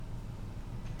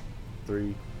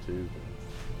3, 2.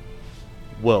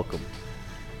 Welcome.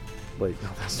 Wait, no,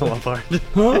 that's not my part.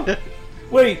 Huh?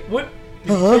 Wait, what?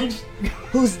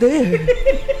 Who's there?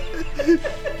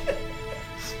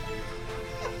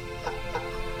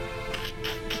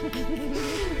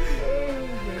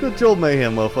 Control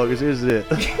Mayhem, motherfuckers. Here's it.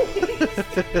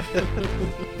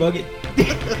 Fuck it.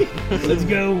 Let's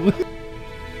go.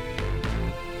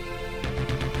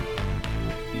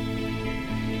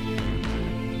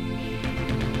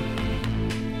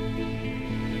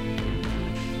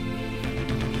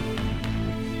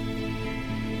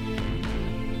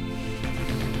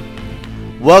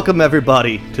 Welcome,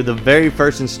 everybody, to the very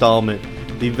first installment,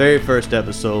 the very first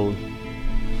episode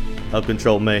of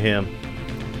Control Mayhem.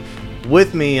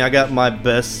 With me, I got my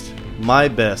best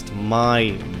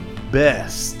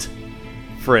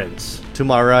friends. To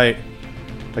my right,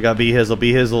 I got B Hizzle.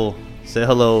 B Hizzle, say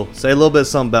hello. Say a little bit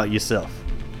something about yourself.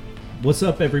 What's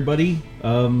up, everybody? I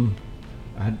don't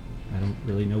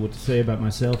really know what to say about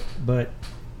myself, but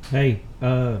hey,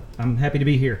 I'm happy to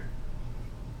be here.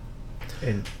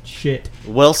 And shit.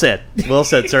 Well said. Well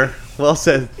said, sir. Well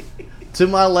said. To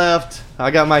my left,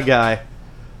 I got my guy,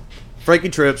 Frankie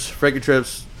Trips. Frankie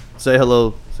Trips, say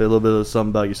hello. Say a little bit of something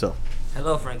about yourself.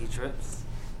 Hello, Frankie Trips.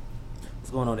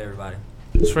 What's going on, everybody?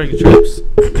 It's Frankie Trips.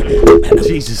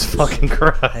 Jesus fucking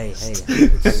Christ. Hey.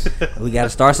 We gotta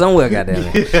start somewhere,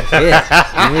 goddamn it.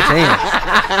 Yeah, give me a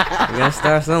chance. We gotta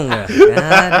start somewhere.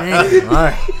 Goddamn.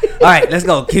 All right, let's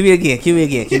go. Give me again. Give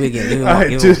me more. All right,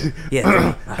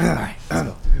 Yeah. All right, let's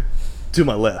go. To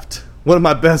my left, one of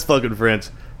my best fucking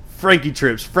friends, Frankie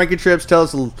Trips. Frankie Trips,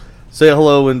 say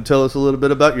hello and tell us a little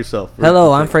bit about yourself.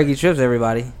 Hello, I'm Frankie Trips,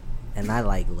 everybody, and I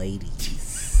like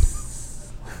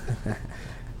ladies.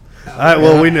 All right,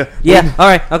 well, we know. Yeah, all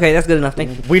right, okay, that's good enough.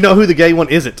 Thank you. We know who the gay one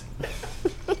isn't.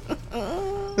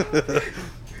 All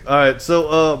right,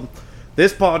 so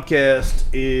this podcast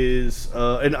is,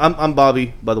 and I'm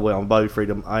Bobby. By the way, I'm Bobby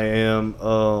Freedom. I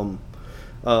am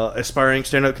aspiring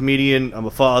stand-up comedian. I'm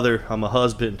a father. I'm a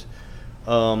husband.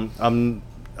 I'm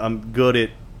good at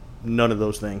none of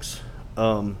those things.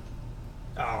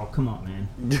 Oh, come on, man.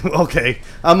 Okay,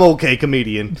 I'm okay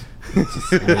comedian.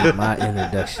 Just made my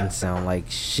introduction sound like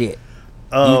shit.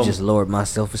 You just lowered my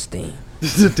self-esteem.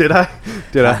 Did I?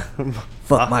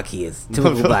 Fuck my kids.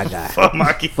 Typical black guy. Fuck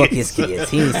my kids. Fuck his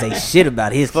kids. He ain't say shit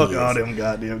about his Fuck kids. all them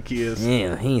goddamn kids.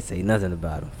 Yeah, he ain't say nothing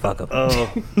about them. Fuck them.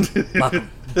 Fuck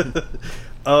them.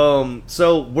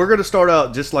 So we're gonna start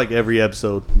out just like every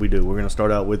episode we do. We're gonna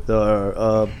start out with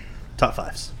our top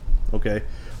fives. Okay,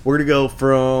 we're gonna go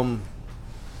from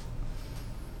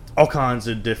all kinds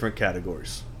of different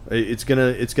categories. It's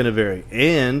gonna vary.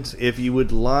 And if you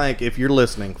would like, if you're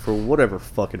listening for whatever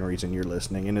fucking reason you're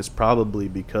listening, and it's probably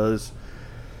because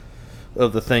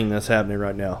of the thing that's happening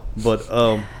right now, but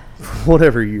for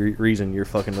whatever reason you're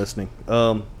fucking listening,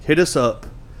 hit us up.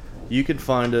 You can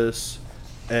find us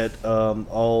at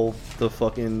all the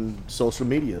fucking social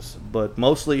medias, but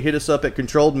mostly hit us up at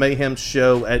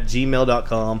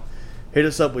controlledmayhemshow@gmail.com. Hit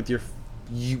us up with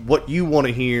what you want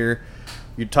to hear,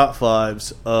 your top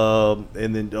fives,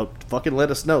 and then fucking let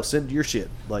us know. Send your shit.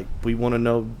 Like, we want to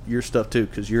know your stuff too,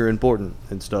 because you're important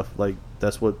and stuff. Like,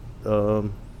 that's what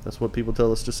people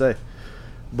tell us to say.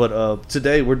 But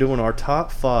today we're doing our top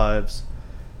fives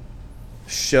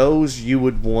shows you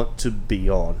would want to be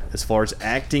on, as far as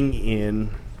acting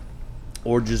in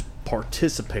or just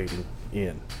participating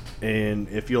in. And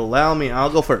if you allow me, I'll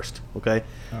go first. Okay.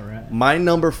 All right. My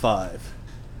number 5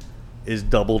 is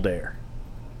Double Dare.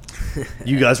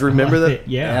 You guys remember that?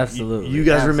 Yeah, absolutely. You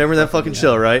guys remember that fucking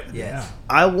show, right? Yes.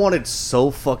 I wanted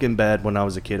so fucking bad when I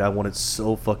was a kid. I wanted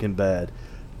so fucking bad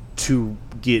to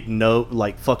get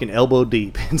fucking elbow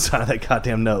deep inside that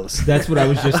goddamn nose. That's what I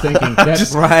was just thinking.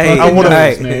 That's right. I want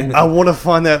man. I want to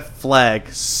find that flag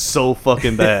so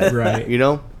fucking bad. Right. You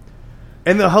know?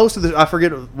 And the host of I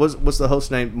forget what's the host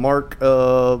name? Mark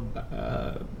fucking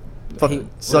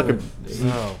Zuckerberg.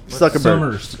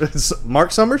 Summers.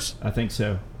 Mark Summers? I think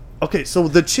so. Okay, so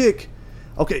the chick.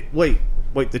 Okay, wait.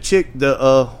 The chick.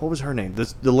 What was her name?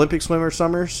 The Olympic swimmer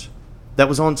Summers. That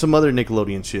was on some other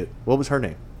Nickelodeon shit. What was her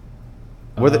name?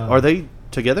 Are they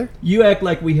together? You act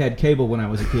like we had cable when I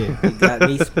was a kid. You got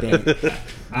me spent.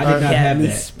 I did not have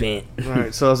that. Spent. All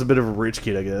right, so I was a bit of a rich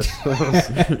kid, I guess.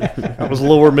 I was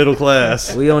lower middle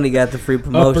class. We only got the free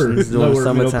promotions during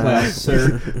lower middle summertime. class,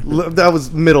 sir. That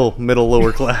was middle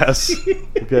lower class.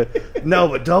 Okay. No,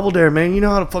 but Double Dare, man, you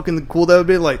know how fucking cool that would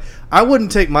be? Like, I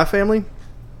wouldn't take my family,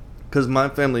 because my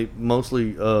family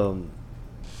mostly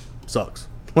sucks.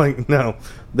 Like, no,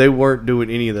 they weren't doing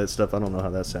any of that stuff. I don't know how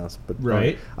that sounds, but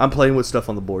right. I'm playing with stuff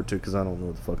on the board too, because I don't know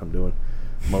what the fuck I'm doing,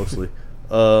 mostly.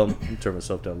 Let me turn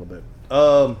myself down a little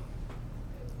bit.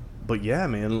 But yeah,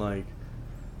 man, like,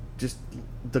 just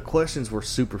the questions were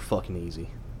super fucking easy.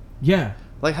 Yeah.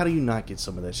 Like, how do you not get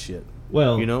some of that shit?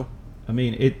 Well, you know, I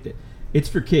mean, it's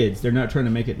for kids. They're not trying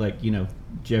to make it like,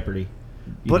 Jeopardy,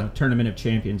 Tournament of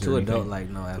Champions. To or adult,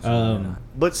 anything. no, absolutely not.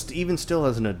 But even still,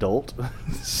 as an adult,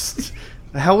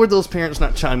 how were those parents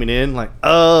not chiming in? Like,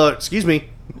 excuse me,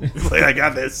 like, I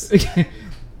got this.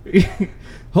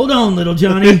 Hold on, little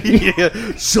Johnny.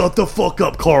 Yeah, shut the fuck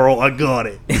up, Carl. I got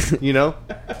it. You know,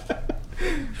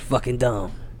 Fucking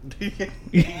dumb.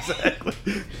 exactly.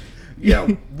 Yeah,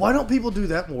 why don't people do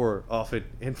that more often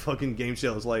in fucking game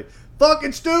shows? Like,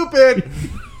 fucking stupid.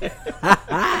 You know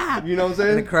what I'm In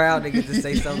saying? the crowd, they get to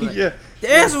say something like, Yeah. the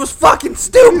answer was fucking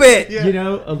stupid!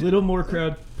 Yeah. A little more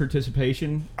crowd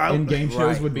participation in game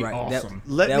shows would be awesome.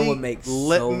 That would make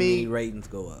so many ratings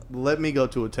go up. Let me go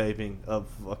to a taping of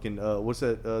fucking what's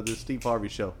that? The Steve Harvey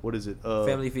show. What is it?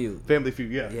 Family Feud. Family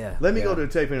Feud. Yeah. Yeah, Let me yeah. go to a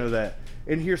taping of that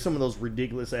and hear some of those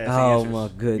ridiculous ass Oh, answers. my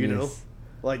goodness. You know,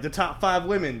 like the top 5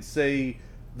 women say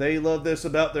they love this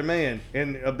about their man,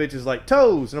 and a bitch is like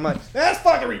toes, and I'm like, that's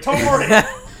fucking retarded.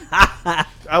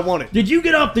 I want it. Did you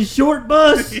get off the short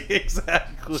bus?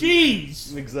 Exactly.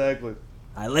 Jeez. Exactly.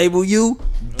 I label you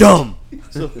dumb.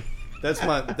 So that's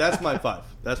my 5. That's my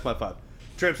 5.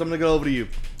 Trips, I'm gonna go over to you.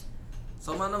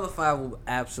 So my number 5 will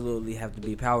absolutely have to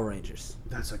be Power Rangers.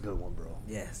 That's a good one, bro.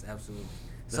 Yes, absolutely.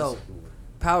 That's So a good one.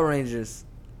 Power Rangers,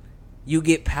 you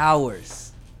get powers.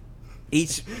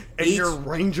 Each You're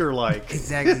Ranger like.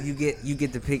 exactly you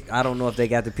get to pick. I don't know if they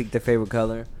got to pick their favorite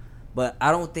color, but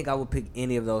I don't think I would pick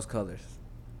any of those colors.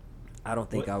 I don't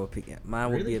think What? I would pick it. Mine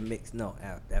would be Really? a mix. No,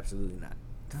 absolutely not.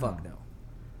 Fuck no.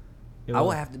 Yeah, I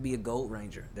would have to be a Gold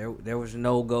Ranger. There was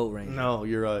no Gold Ranger. No,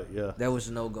 you're right. Yeah. There was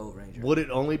no Gold Ranger. Would it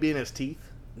only be in his teeth?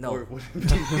 No. Or would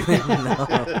No.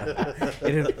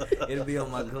 It'll be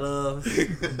on my gloves.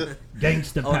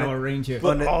 Gangsta On Power it. Ranger. But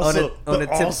On the- also, on the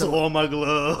but tips also of- on my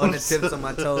gloves. On the tips of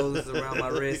my toes, around my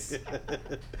wrists.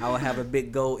 I would have a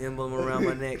big gold emblem around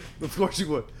my neck. Of course you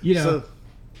would.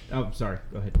 Oh, sorry.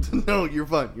 Go ahead. So, no, you're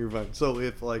fine. You're fine. So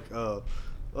if like, oh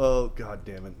god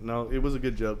damn it! No, it was a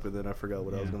good joke, but then I forgot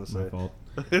what I was gonna say. My fault.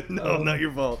 No, not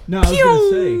your fault. No,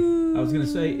 I was gonna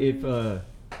say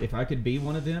if I could be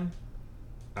one of them,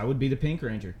 I would be the Pink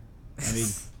Ranger. I mean,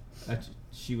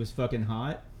 she was fucking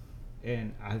hot,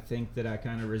 and I think that I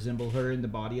kind of resemble her in the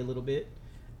body a little bit,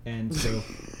 and so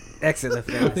Excellent.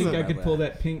 I think I could pull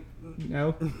that pink.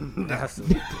 No,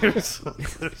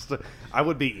 I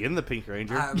would be in the Pink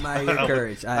Ranger. I admire your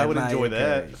courage. I would admire enjoy your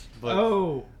that. courage. But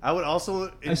oh, I would also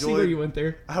enjoy. I see where you went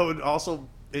there. I would also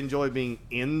enjoy being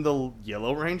in the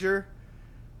Yellow Ranger,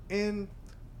 and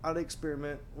I'd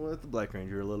experiment with the Black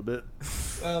Ranger a little bit.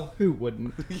 Well, who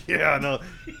wouldn't? Yeah, I know.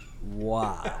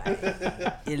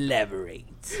 Why? Elaborate.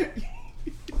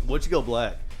 What'd you go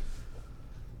Black?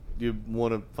 You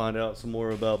want to find out some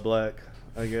more about Black?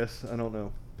 I guess I don't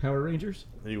know. Power Rangers.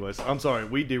 Anyways, I'm sorry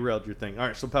we derailed your thing. All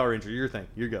right, so Power Ranger, your thing.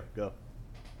 You go.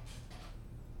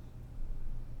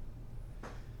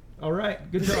 All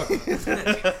right, good talk.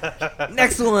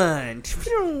 Next one.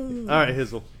 All right,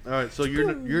 Hizzle. All right, so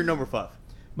you're number 5.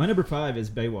 My number 5 is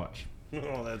Baywatch.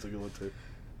 Oh, that's a good one too.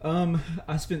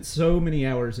 I spent so many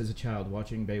hours as a child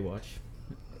watching Baywatch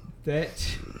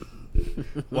that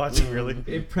Watching really.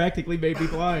 it practically made me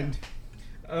blind.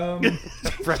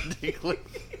 Practically.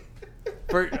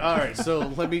 All right, so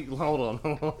let me hold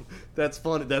on. That's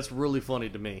funny. That's really funny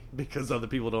to me because other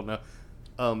people don't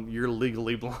know. You're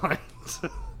legally blind.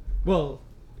 Well,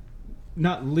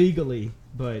 not legally,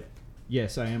 but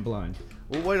yes, I am blind.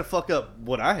 Well, way to fuck up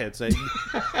what I had said.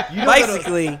 You know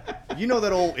Basically, you know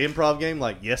that old improv game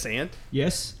like yes and?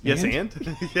 Yes. Yes and?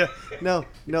 Yeah. No,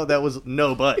 that was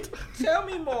no but. tell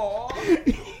me more.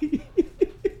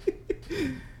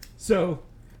 So,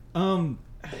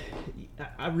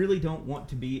 I really don't want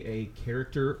to be a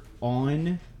character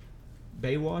on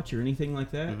Baywatch or anything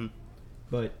like that. Mm-hmm.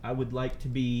 But I would like to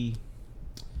be,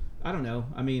 I don't know.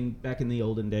 I mean, back in the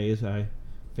olden days, I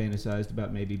fantasized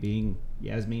about maybe being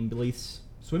Yasmin Bleeth's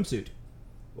swimsuit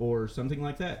or something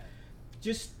like that.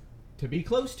 Just to be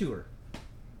close to her.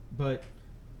 But,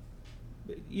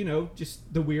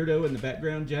 just the weirdo in the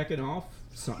background jacking off,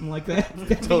 something like that.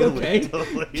 That'd be okay.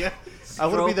 Totally, yeah. I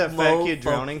want to be that fat kid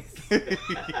drowning.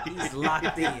 He's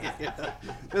locked in. Yeah.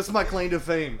 That's my claim to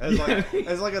fame. As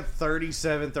like a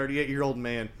 37, 38-year-old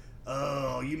man.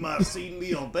 Oh, you might have seen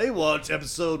me on Baywatch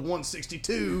episode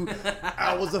 162.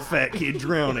 I was a fat kid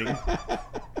drowning.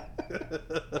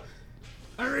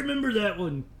 I remember that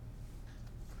one.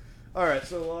 All right,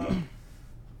 so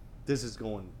this is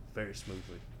going very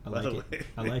smoothly. I by like the it. way.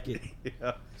 I like it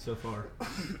Yeah. so far.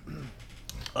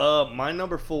 My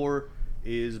number 4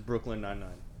 is Brooklyn Nine-Nine.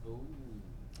 Ooh.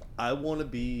 I want to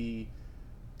be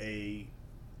a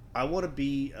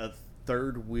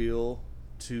third wheel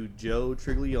to Joe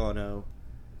Trigliano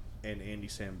and Andy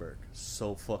Samberg.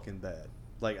 So fucking bad.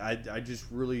 Like I just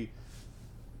really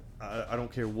I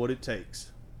don't care what it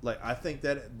takes. Like I think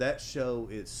that show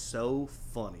is so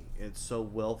funny. It's so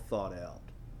well thought out.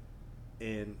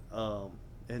 And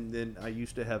then I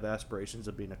used to have aspirations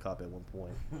of being a cop at one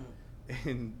point.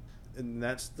 And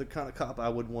that's the kind of cop I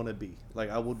would want to be. Like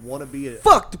I would want to be a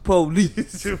Fuck the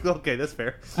police. Okay, that's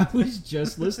fair. I was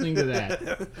just listening to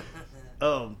that.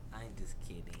 I'm just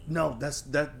kidding. No,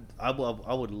 that I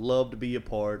would love to be a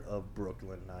part of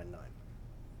Brooklyn Nine-Nine.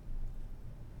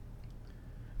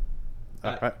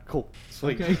 All right, cool,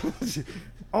 sweet. Okay.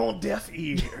 On deaf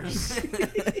ears.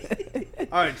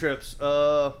 All right, Trips.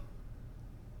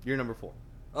 You're number 4.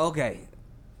 Okay,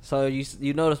 so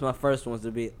you notice my first one's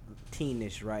a bit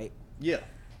teenish, right? Yeah.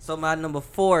 So my number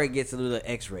 4 gets a little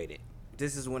X-rated.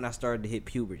 This is when I started to hit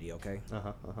puberty. Okay.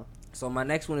 So my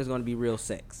next one is going to be Real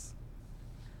Sex.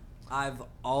 I've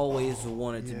always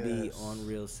wanted to be on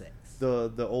Real Sex.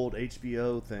 The old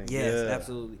HBO thing. Yes, yeah.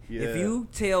 absolutely. Yeah. If you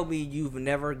tell me you've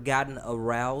never gotten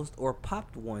aroused or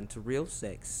popped one to Real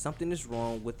Sex, something is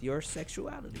wrong with your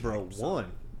sexuality. Bro,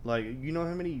 one. Like, you know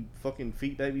how many fucking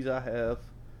feet babies I have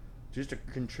just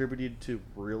contributed to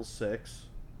Real Sex?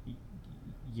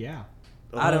 Yeah.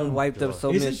 I done wiped up so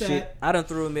much Isn't shit. that- I done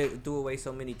threw away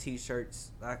so many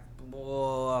T-shirts. I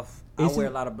wear a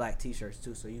lot of black T-shirts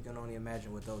too, so you can only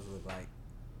imagine what those look like.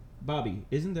 Bobby,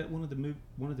 isn't that one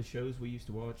of the shows we used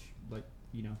to watch? Like,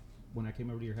 you know, when I came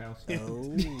over to your house.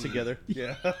 Oh. Together.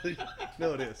 Yeah.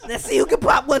 No, it is. Let's see who can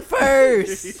pop one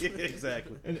first.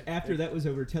 Exactly. And after that was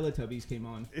over, Teletubbies came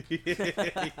on.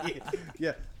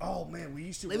 Yeah. Oh man, we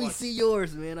used to. Let me see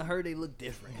yours, man. I heard they look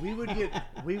different. We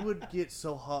would get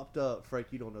so hopped up, Frank.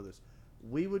 You don't know this.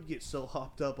 We would get so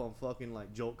hopped up on fucking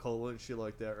like Jolt Cola and shit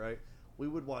like that, right? We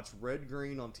would watch Red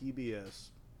Green on TBS,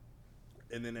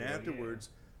 and then afterwards,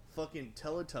 fucking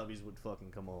Teletubbies would fucking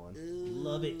come on.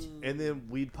 Love it. And then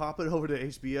we'd pop it over to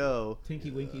HBO. Tinky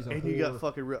Winky's on And you got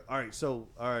fucking real. All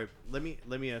right. Let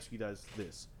me ask you guys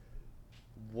this: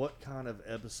 what kind of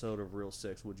episode of Real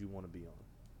Sex would you want to be on?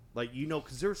 Like, you know,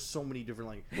 because there's so many different,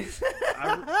 like,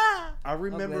 I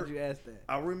remember. I'm glad you asked that.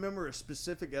 I remember a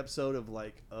specific episode of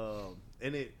like,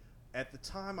 and it at the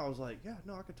time I was like, yeah,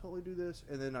 no, I could totally do this.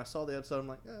 And then I saw the episode, I'm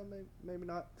like, yeah, maybe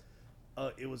not.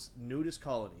 It was Nudist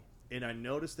Colony, and I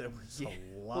noticed there was a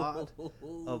lot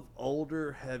of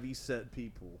older, heavy-set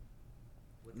people.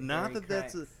 Not that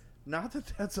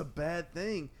that's a bad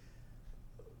thing.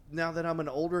 Now that I'm an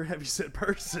older, heavy-set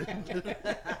person.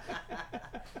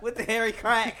 With the hairy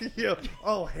crack. Yeah.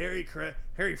 Oh, hairy front,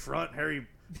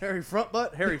 hairy front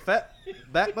butt, hairy fat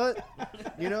back butt.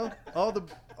 You know, all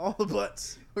the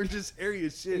butts are just hairy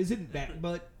as shit. Isn't back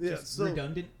butt just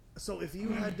redundant? So if you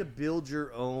had to build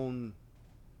your own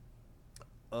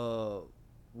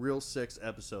Real Sex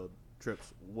episode,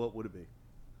 Trips, what would it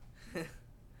be?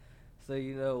 So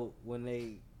you know when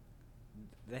they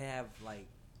have like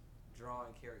draw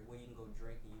and carry where you can go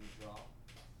drink and you draw,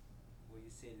 where you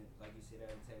sit at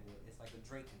a table. It's like a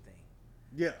drinking thing.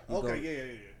 Yeah. You Okay. go- Yeah.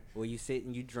 Where you sit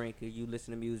and you drink and you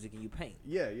listen to music and you paint.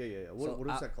 Yeah. What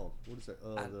So is that called? What is that?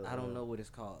 I don't know what it's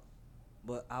called,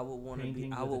 but I would want to be.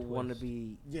 Painting I with a would want to twist.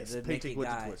 be Yes, the painting naked with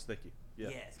guy. a twist. Thank you. Yeah.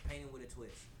 Yes, painting with a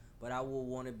twist. But I would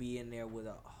want to be in there with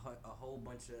a whole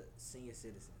bunch of senior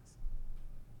citizens.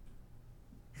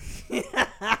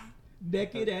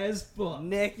 Naked as fuck.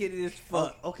 Naked as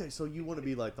fuck. Okay, so you want to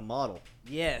be like the model?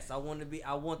 Yes, I want to be.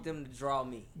 I want them to draw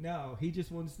me. No, he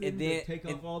just wants them And then- to take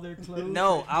off and- all their clothes.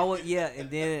 No, I would. Yeah,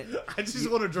 and then I just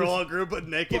want to draw a group of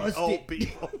naked bust old it.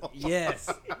 people. yes,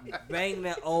 bang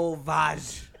that old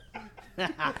vaj.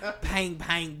 Bang,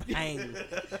 bang, bang.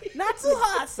 Not too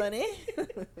hot, sonny.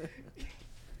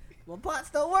 My parts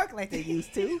don't work like they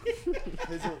used to.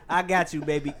 I got you,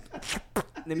 baby.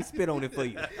 Let me spit on it for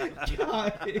you.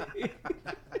 God.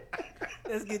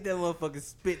 Let's get that motherfucking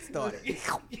spit started.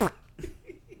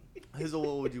 Hazel,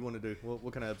 what would you want to do?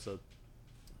 What kind of episode?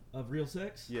 Of Real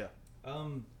Sex? Yeah,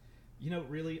 You know,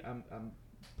 really, I'm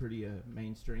pretty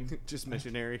mainstream. just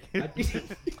missionary.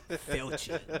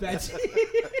 Filchy. That's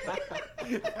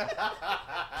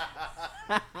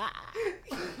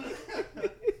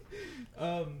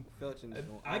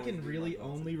I can really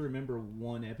only remember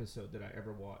one episode that I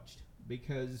ever watched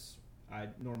because I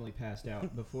normally passed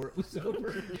out before it was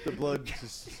over. The blood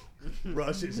just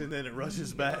rushes and then it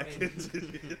rushes back.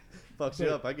 Fucks you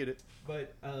up. I get it.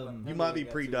 But You might be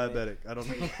pre-diabetic. I don't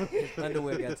know.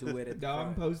 Underwear got too wet at the no,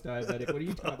 I'm front. post-diabetic. What are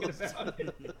you talking about?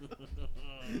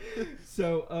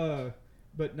 So,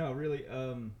 but no, really,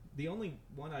 the only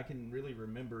one I can really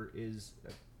remember is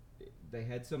they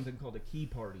had something called a key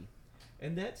party.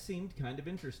 And that seemed kind of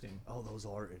interesting. Oh, those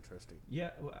are interesting.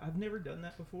 Yeah, well, I've never done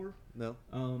that before. No.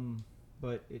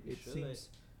 But it should. seems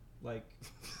like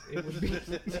it would be.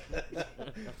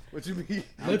 What you mean?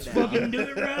 Let's fucking do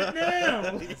it right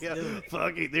now. Yeah,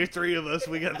 fuck it. There's 3 of us.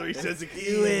 We got 3 sets of keys.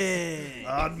 Do it.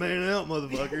 Odd man out,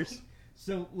 motherfuckers.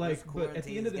 So, This like, but at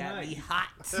the end of the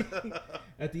quarantine's night, got me hot.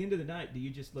 at the end of the night, do you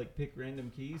just like pick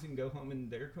random keys and go home in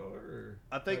their car, or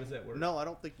I think how does that work? no, I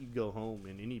don't think you go home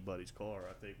in anybody's car.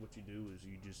 I think what you do is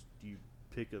you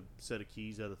pick a set of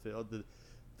keys out of the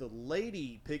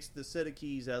lady picks the set of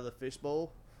keys out of the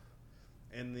fishbowl,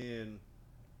 and then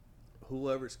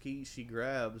whoever's keys she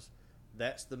grabs,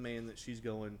 that's the man that she's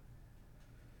going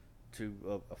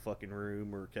to a fucking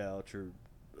room or couch or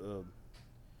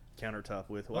countertop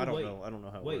with. Well, Oh, I don't wait. know. I don't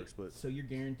know how it Wait, works, but so you're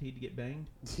guaranteed to get banged?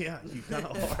 yeah, you kind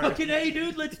of are. Fucking hey,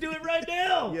 dude, let's do it right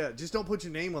now. Yeah, just don't put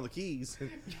your name on the keys.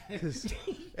 'Cause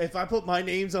if I put my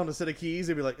names on a set of keys,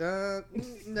 they'd be like, no.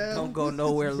 Don't go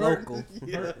nowhere local.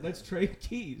 Yeah. Let's trade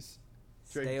keys.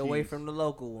 Trade Stay away keys. from the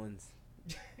local ones.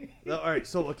 No, all right,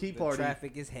 so a key The party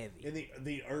traffic is heavy. in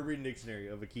the Urban Dictionary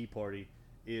of a key party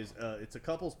is it's a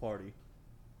couples party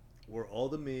where all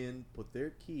the men put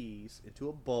their keys into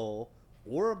a bowl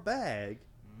or a bag.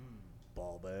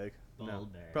 Ball bag. Ball No,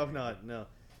 bag. probably not. No.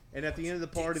 And at the end of the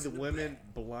party, Dicks the in the women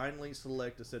bag. blindly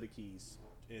select a set of keys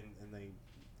and they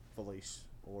fellate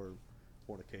or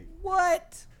fornicate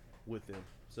What? with them.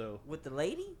 So With the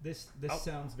lady? This I'll-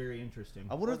 sounds very interesting.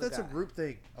 I wonder Or if the that's a guy. group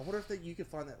thing. I wonder if you can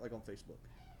find that like on Facebook.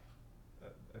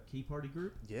 A key party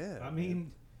group? Yeah. I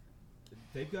mean,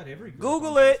 they've got every group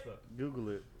Google on it. Facebook. Google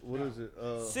it. What is it?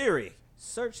 Siri,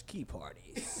 search key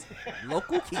parties.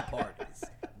 Local key parties.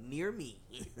 Near me.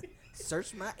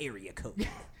 Search my area code.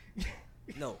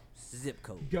 No, zip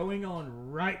code. Going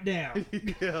on right now.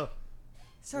 Yeah.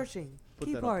 Searching Put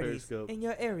key that on parties Periscope. in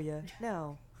your area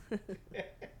now.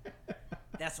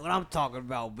 That's what I'm talking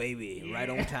about, baby. Right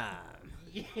on time.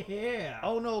 Yeah.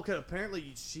 Oh no! Cause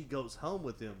apparently she goes home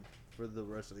with him for the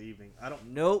rest of the evening. I don't.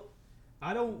 Nope.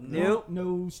 I don't Nope. want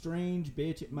no strange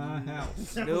bitch at my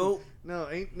house. Nope. No,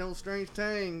 ain't no strange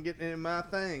thing getting in my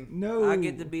thing. No. I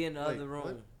get to be in the Wait, other room,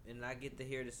 what? and I get to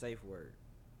hear the safe word.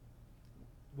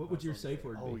 What would your safe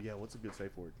word Oh be? yeah, what's a good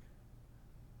safe word?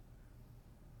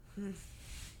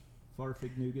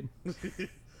 Farfig Nugan.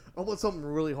 I want something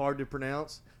really hard to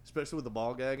pronounce, especially with the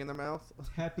ball gag in their mouth.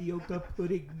 Tapioca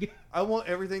pudding. I want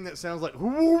everything that sounds like.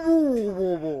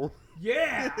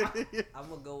 Yeah. I'm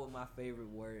gonna go with my favorite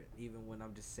word, even when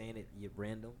I'm just saying it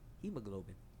random.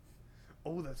 Hemoglobin.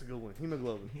 Oh, that's a good one.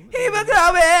 Hemoglobin.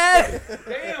 Hemoglobin.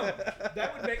 Damn.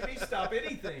 That would make me stop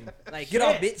anything. Like, get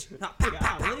off, Shit. bitch. Nah, pop, pop,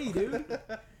 pop. Golly, dude.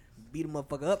 Beat a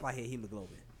motherfucker up. I hear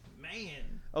hemoglobin.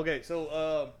 Man. Okay,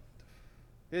 so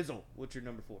Hizzle, what's your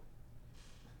number 4?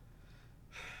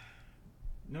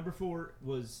 Number 4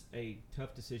 was a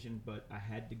tough decision, but I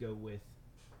had to go with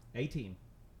A-Team.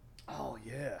 Oh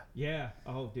yeah, Yeah.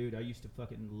 Oh, dude, I used to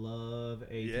fucking love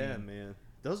A-Team. yeah, man.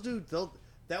 Those dudes,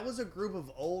 that was a group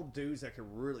of old dudes that could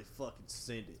really fucking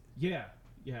send it. Yeah,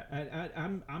 yeah.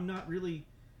 I'm not really.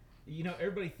 You know,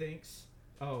 everybody thinks,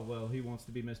 oh well, he wants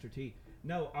to be Mr. T.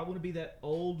 No, I want to be that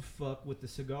old fuck with the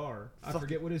cigar. I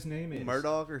forget what his name is.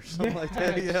 Murdoch or something like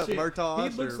that. Yeah, shit. Murtaugh.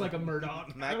 He looks like a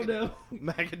Murdoch. I don't know.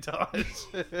 Macintosh.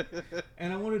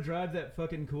 And I want to drive that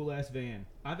fucking cool ass van.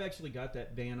 I've actually got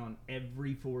that van on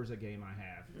every Forza game I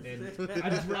have, and I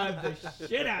drive the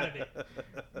shit out of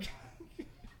it.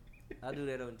 I do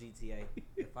that on GTA.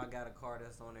 If I got a car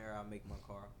that's on there, I'll make my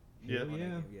car. Yeah. Hell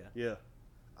yeah. Yeah.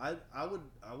 Yeah, I would.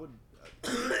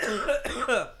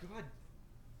 God,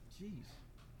 jeez.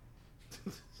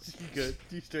 You good?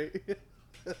 You straight?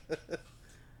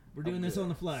 We're doing this on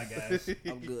the fly, guys.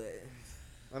 I'm good.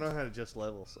 I don't know how to adjust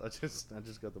levels. I just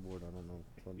got the board. I don't know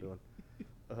what I'm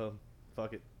doing.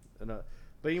 Fuck it. But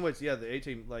anyways, yeah, the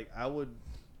A-Team. Like, I would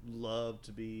love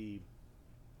to be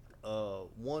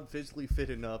one, physically fit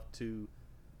enough to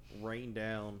rain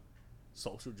down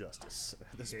social justice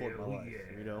at this point in my Hell life.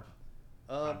 yeah. You know.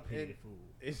 I pity the And fool.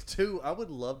 it's two. I would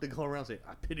love to go around saying,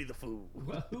 "I pity the fool."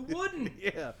 Well, who wouldn't?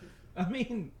 Yeah. I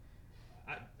mean,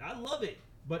 I love it,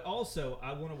 but also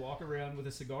I want to walk around with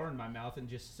a cigar in my mouth and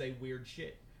just say weird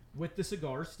shit with the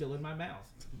cigar still in my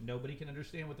mouth. Nobody can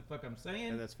understand what the fuck I'm saying.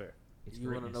 And that's fair. It's You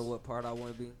want to greatness. know what part I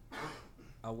want to be?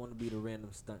 I want to be the random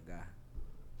stunt guy.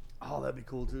 Oh, that'd be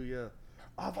cool too. Yeah,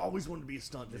 I've always wanted to be a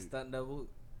stunt The dude. stunt double.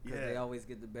 Because Yeah. they always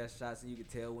get the best shots, and you can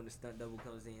tell when the stunt double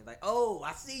comes in. Like, oh,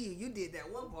 I see you. You did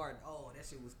that one part. Oh, that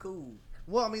shit was cool.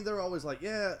 Well, I mean, they're always like,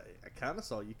 yeah, I kind of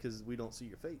saw you because we don't see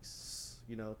your face.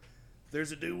 You know,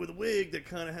 there's a dude with a wig that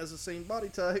kind of has the same body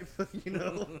type. You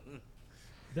know,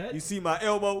 That You see my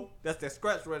elbow? That's that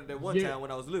scratch right there one Yeah. time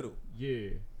when I was little. yeah.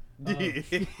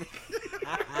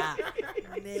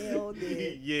 Nailed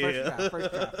it. Yeah.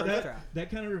 First try. That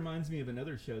kind of reminds me of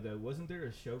another show though. Wasn't there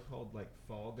a show called like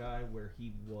Fall Guy where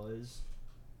he was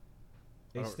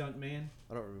I a don't- stunt man?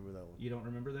 I don't remember that one. You don't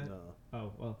remember that? No.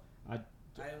 Oh well, I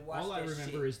didn't watch all I that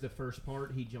remember shit. is the first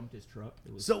part. He jumped his truck.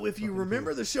 It was So if you fucking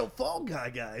remember cool. the show Fall Guy,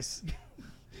 guys,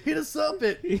 hit us up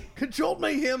at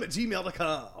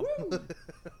controlledmayhem@gmail.com.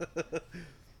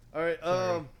 All right.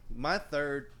 Sorry. My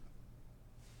third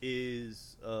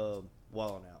is Wild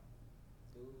 'N Out.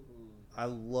 Ooh. I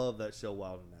love that show,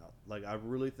 Wild 'N Out. Like, I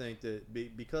really think that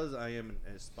because I am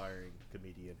an aspiring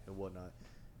comedian and whatnot,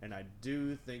 and I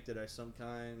do think that I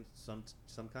sometimes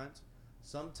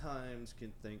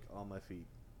can think on my feet.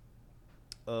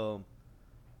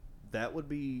 That would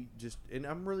be just, and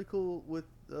I'm really cool with,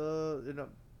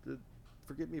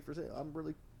 forgive me for saying, I'm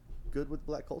really good with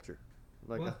black culture.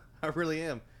 Like, Well- I really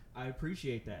am. I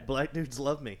appreciate that. Black dudes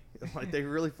love me, like they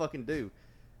really fucking do.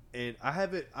 And I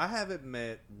haven't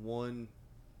met one.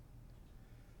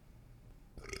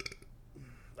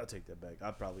 I take that back.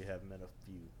 I probably have met a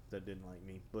few that didn't like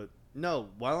me, but no,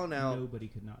 Wild 'N Out Nobody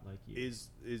could not like you. is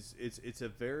it's a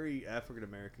very African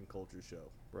American culture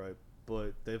show, right?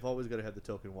 But they've always got to have the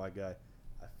token white guy.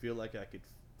 I feel like I could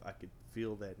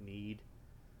feel that need,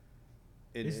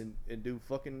 and Is- and do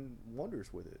fucking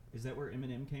wonders with it. Is that where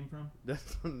Eminem came from? I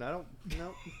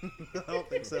don't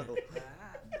think so.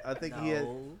 I think No. he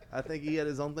had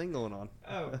his own thing going on.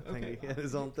 Oh, I think okay. he had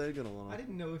his own thing going on. I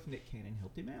didn't know if Nick Cannon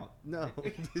helped him out. No,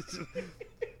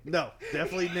 no,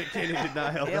 definitely Nick Cannon did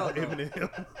not help Hell out no.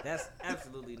 Eminem. That's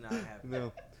absolutely not happening.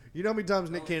 No, you know how many times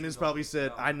Nick Don't Cannon's you probably know?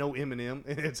 said, No. "I know Eminem,"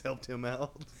 and it's helped him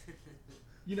out.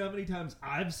 You know how many times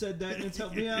I've said that and it's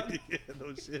helped me out? Yeah,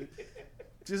 no shit.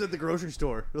 Just at the grocery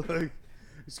store, like,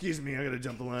 excuse me, I gotta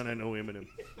jump the line. I know Eminem.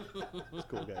 It's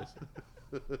cool, guys.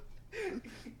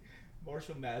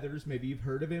 Marshall Mathers, maybe you've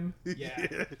heard of him?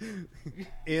 Yeah.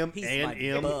 M He's and my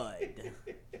M. bud.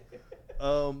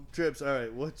 Trips. All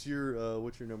right, what's your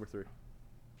number 3?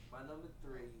 My number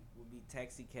 3 would be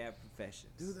Taxi Cab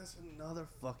Confessions. Dude, that's another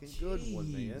fucking good one,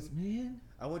 Jeez, man. man.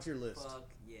 I want your list. Fuck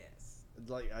yes.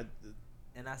 Like,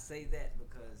 And I say that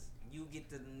because you get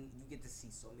to see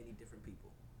so many different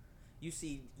people. You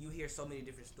hear so many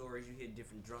different stories. You hear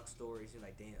different drunk stories. You're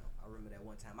like, damn, I remember that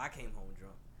one time I came home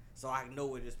drunk, so I know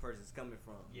where this person's coming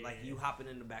from. Yeah. Like you hopping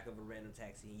in the back of a random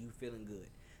taxi and you feeling good.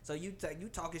 So you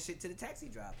talking shit to the taxi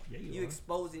driver. Yeah, you you are.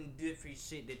 exposing different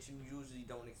shit that you usually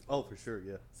don't expose. oh, for sure,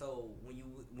 yeah. So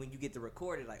when you get to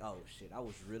record it, like, oh shit, I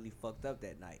was really fucked up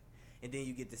that night. And then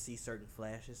you get to see certain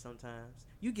flashes sometimes.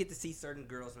 You get to see certain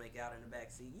girls make out in the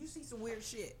back seat. You see some weird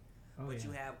shit. Oh, But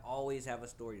yeah. you always have a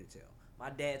story to tell. My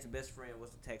dad's best friend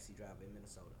was a taxi driver in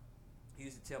Minnesota. He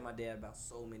used to tell my dad about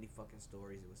so many fucking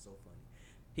stories. It was so funny.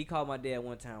 He called my dad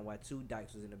one time while 2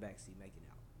 dykes was in the back seat making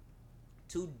out.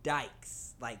 2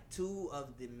 dykes. Like 2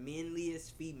 of the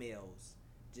manliest females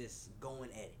just going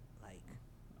at it. Like,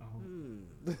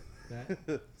 Oh,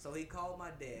 That So he called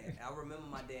my dad. I remember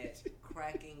my dad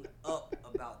cracking up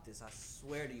about this. I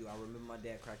swear to you, I remember my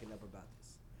dad cracking up about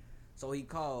this. So he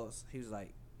calls. He was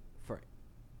like, Frank.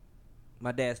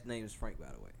 My dad's name is Frank, by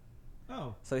the way.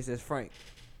 Oh, So he says, Frank,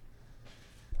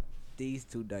 these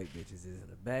 2 dyke bitches is in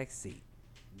the back seat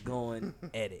going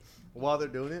at it. while they're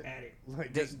doing it, at it.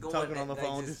 like Just just going talking at- on the like,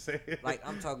 phone, just saying, Like,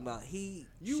 I'm talking about you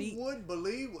she, wouldn't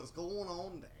believe what's going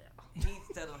on there.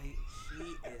 he's telling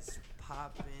she is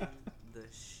popping the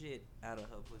shit out of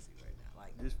her pussy right now.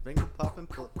 Like, Just finger popping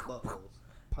buttholes.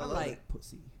 I'm like,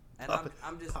 pussy. and Pop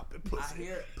I'm just, pop it, pussy. I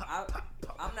hear, Pop, pop,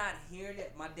 pop. I'm not hearing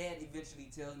it. My dad eventually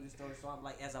tells me the story, so I'm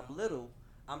like, as I'm little,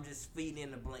 I'm just feeding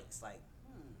in the blinks, like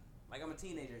I'm a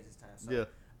teenager at this time. So Yeah.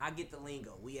 I get the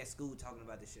lingo. We at school talking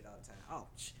about this shit all the time. Oh,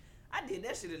 I did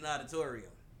that shit in the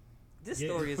auditorium. This Yeah.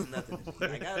 story is nothing to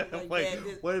me. Like, wait, Dad,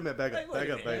 this- wait a minute, back like, up, wait back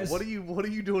a up, back up. minute. What are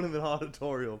you doing in the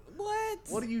auditorium? What?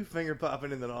 What are you finger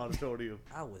popping in the auditorium?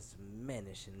 I was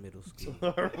mannish in middle school.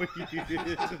 Are we?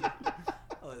 I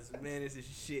was mannish as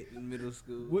shit in middle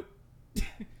school. What?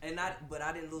 But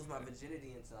I didn't lose my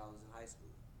virginity until I was in high school.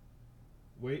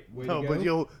 Wait No, to go.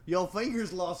 but your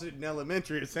fingers lost it in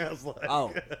elementary. It sounds like.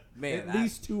 Oh man, At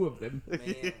least 2 of them.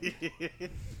 man.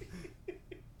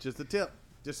 Just a tip.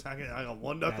 Just I got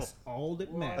one knuckle. That's all that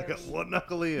I matters. got one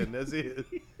knuckle in. That's it.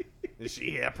 And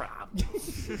she had problems.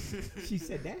 She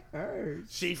said that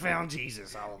hurts. She found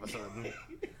Jesus all of a sudden.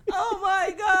 Oh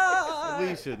my God!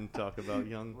 We shouldn't talk about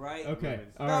young. Right? Okay, women.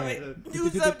 all Stop right. it. New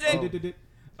subject.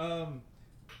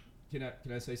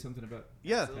 Can I say something about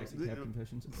Yeah. Taxi Cab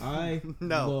Confessions? I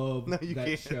No. love No, you that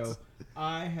can't. show.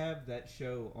 I have that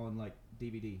show on like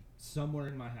DVD somewhere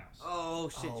in my house. Oh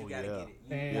shit! Oh, You gotta yeah. get it.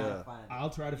 You And gotta find it. I'll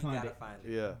try to You find gotta it. find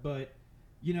it. Yeah. But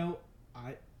you know,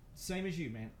 I same as you,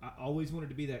 man. I always wanted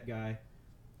to be that guy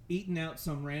eating out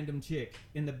some random chick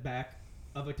in the back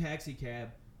of a taxi cab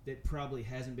that probably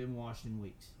hasn't been washed in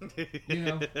weeks. You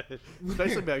know?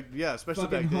 especially back Fucking back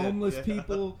then. homeless Yeah.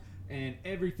 people and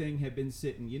everything had been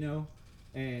sitting, you know?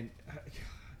 And God,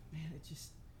 man,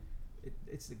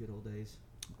 it's the good old days.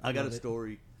 I got a love it.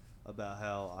 story about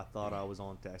how I thought I was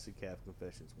on Taxi Cab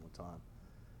Confessions one time.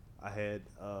 I had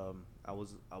I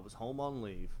was home on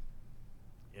leave,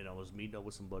 and I was meeting up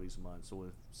with some buddies of mine. So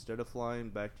instead of flying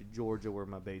back to Georgia, where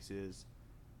my base is,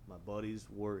 my buddies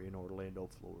were in Orlando,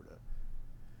 Florida.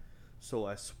 So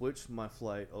I switched my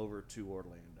flight over to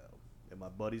Orlando, and my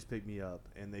buddies picked me up,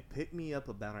 and they picked me up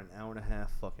about an hour and a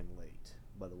half fucking late.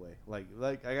 By the way,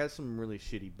 like I got some really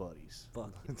shitty buddies.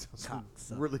 Fucking Some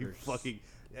cocksuckers. really fucking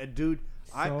dude.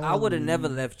 I would have never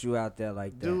left you out there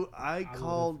like that. Dude, I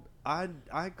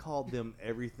called them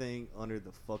everything under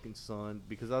the fucking sun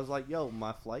because I was like, yo,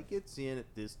 my flight gets in at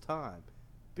this time.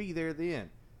 Be there then.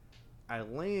 I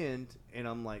land and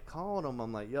I'm like calling them.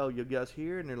 I'm like, yo, you guys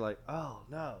here? And they're like, oh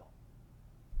no.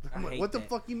 I'm like, what the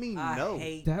fuck you mean I no?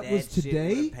 hate That that was shit today?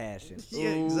 with a passion. Yeah,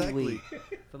 exactly. Ooh-wee.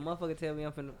 If a motherfucker tell me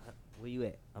I'm finna, where you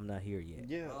at? I'm not here yet.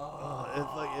 Yeah.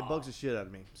 It bugs the shit out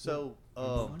of me. So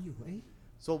on your way?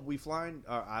 So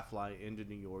I fly into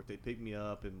New York. They pick me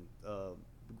up, and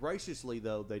graciously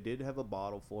though, they did have a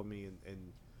bottle for me,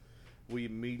 and we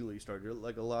immediately started,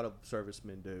 like a lot of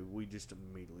servicemen do. We just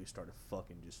immediately started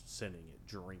fucking just sending it,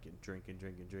 drinking.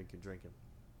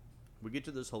 We get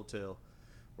to this hotel.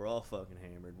 We're all fucking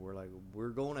hammered. We're like, we're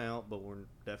going out, but we're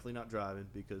definitely not driving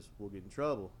because we'll get in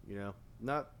trouble. You know,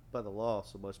 not by the law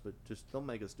so much, but just don't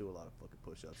make us do a lot of fucking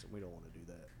push-ups, and we don't want to do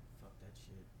that. Fuck that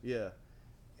shit. Yeah.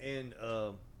 And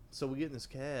so we get in this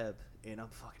cab, and I'm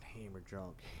fucking hammered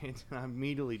drunk. And I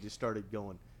immediately just started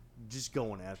going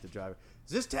at the driver.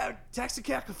 Is this Taxi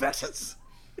Cab Confessions?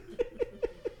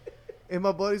 And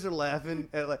my buddies are laughing.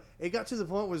 At like, it got to the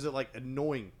point was it like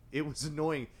annoying. It was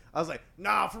annoying. I was like,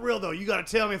 nah, for real though. You got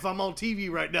to tell me if I'm on TV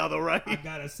right now though, right? I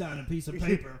gotta sign a piece of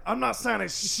paper. I'm not signing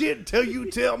shit until you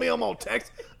tell me I'm on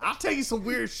text. I'll tell you some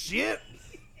weird shit.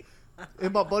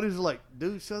 And my buddies are like,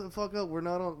 dude, shut the fuck up.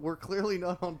 We're clearly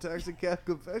not on Taxi Cab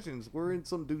Confessions. We're in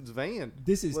some dude's van.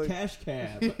 This is Like, Cash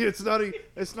Cab. It's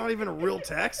not even a real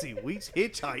taxi. We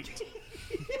hitchhiked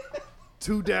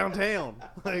to downtown.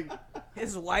 Like,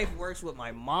 His wife works with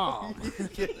my mom.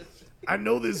 I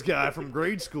know this guy from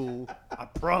grade school. I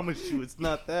promise you, it's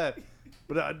not that.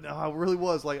 But I really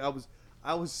was like, I won't say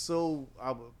I was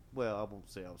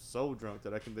so drunk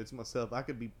that I convinced myself I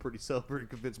could be pretty sober and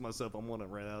convince myself I'm on a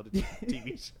reality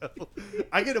TV show.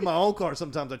 I get in my own car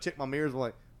sometimes. I check my mirrors. I'm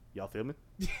like, y'all filming?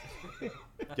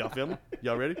 Y'all filming?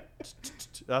 Y'all ready?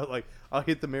 I'll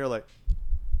hit the mirror like,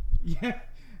 Yeah.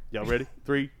 y'all ready?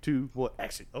 3, 2, 1,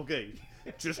 action. Okay,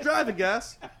 just driving,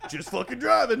 guys. Just fucking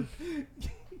driving.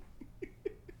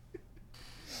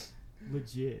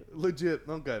 Legit.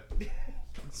 Okay.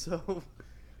 So,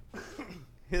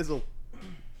 Hizzle,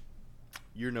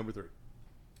 you're number 3.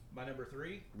 My number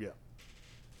 3? Yeah.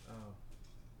 Oh,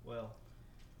 well,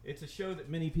 it's a show that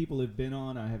many people have been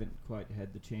on. I haven't quite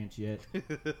had the chance yet.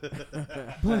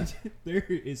 But there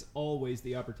is always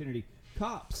the opportunity.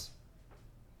 Cops.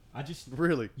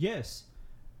 Really? Yes.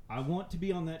 I want to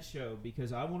be on that show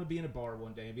because I want to be in a bar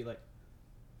one day and be like,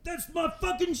 that's my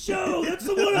fucking show! That's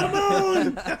the one I'm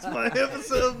on! That's my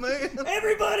episode, man.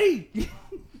 Everybody!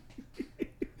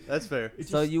 That's fair.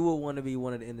 So you would want to be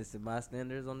one of the innocent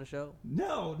bystanders on the show?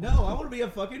 No, I want to be a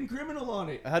fucking criminal on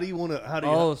it. How do you want to?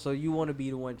 Oh, so you want to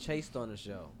be the one chased on the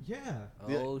show? Yeah.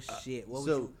 Oh shit!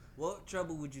 What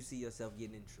trouble would you see yourself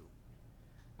getting into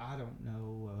I don't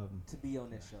know. to be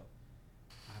on that show?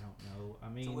 I don't know. I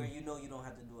mean, To where you know you don't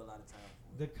have to do a lot of time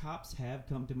for the it. cops have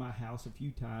come to my house a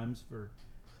few times for...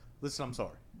 Listen, I'm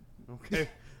sorry. Okay,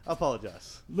 I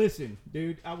apologize. Listen,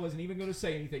 dude, I wasn't even going to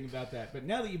say anything about that, but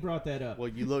now that you brought that up, Well,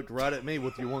 you looked right at me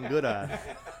with your one good eye.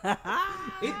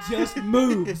 it just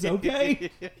moves,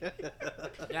 okay?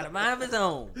 Got a mind of his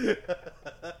own.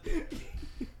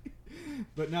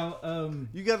 But now,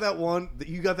 You got that one.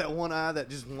 You got that one eye that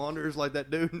just wanders like that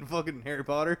dude in fucking Harry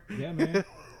Potter. yeah, man.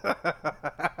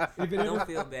 If it Don't ever,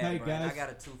 feel bad, hey, Brian. guys. I got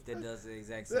a tooth that does the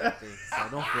exact same thing, so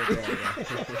don't feel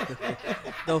bad.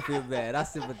 Don't feel bad. I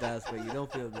sympathize for you.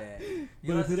 Don't feel bad. You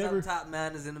But know, if it some ever- top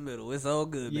man is in the middle. It's all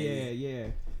good, baby. Yeah.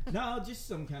 No, just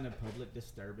some kind of public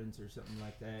disturbance or something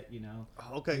like that, you know.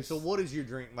 Okay, so what is your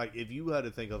drink like? If you had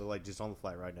to think of it like just on the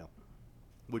fly right now,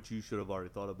 which you should have already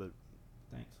thought of it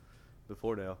Thanks.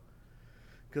 before now,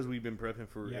 because we've been prepping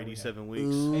for Yeah, we 87 have.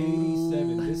 weeks.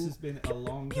 87. This has been a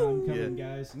long time coming,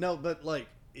 guys. No, but like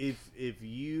if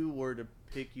you were to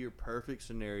pick your perfect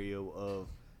scenario of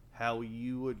how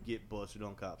you would get busted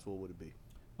on cops, what would it be?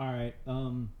 All right.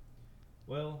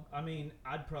 Well, I mean,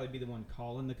 I'd probably be the one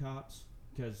calling the cops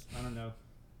because I don't know,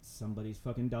 somebody's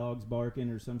fucking dog's barking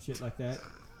or some shit like that.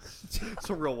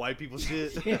 Some real white people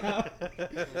shit. Yeah.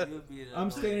 You'll be the- I'm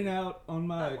standing out on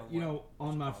my, That one worked.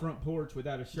 on my front porch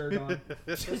without a shirt on,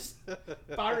 just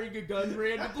firing a gun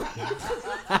randomly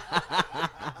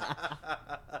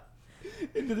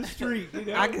into the street. You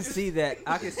know? I can see that.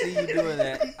 I can see you doing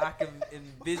that. I can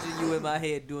envision you in my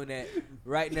head doing that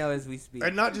right now as we speak.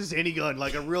 And not just any gun,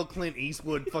 like a real Clint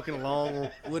Eastwood fucking long,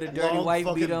 With a dirty long wife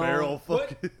fucking beat on. barrel. What?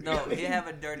 Fucking, No, he have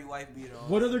a dirty wife beat on.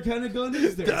 What other kind of gun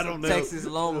is there? I don't know. Texas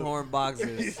Longhorn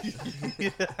boxers.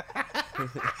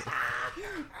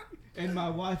 And my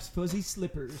wife's fuzzy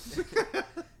slippers.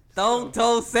 Thong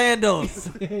toe sandals.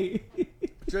 Hey.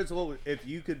 Trent, so if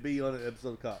you could be on an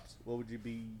episode of Cops, what would you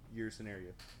be your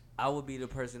scenario? I would be the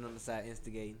person on the side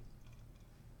instigating.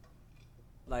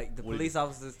 Like the What do police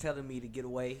officers telling me to get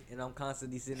away, and I'm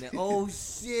constantly sitting there. Oh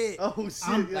shit! Oh shit!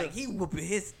 I'm yeah. Like he whooping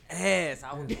his ass.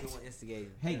 I would be the one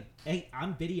instigating. Hey,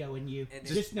 I'm videoing you. And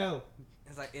Just know.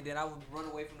 It's like, and then I would run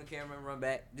away from the camera and run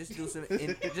back. Just do some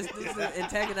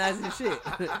antagonizing shit.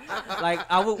 Like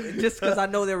I would, just because I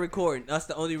know they're recording. That's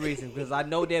the only reason. Because I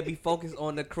know they'd be focused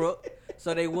on the crook,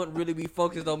 so they wouldn't really be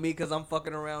focused on me because I'm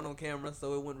fucking around on camera,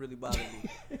 so it wouldn't really bother me.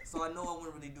 So I know I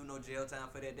wouldn't really do no jail time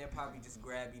for that. They'd probably just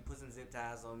grab me, put some zip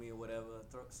ties on me or whatever,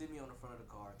 sit me on the front of the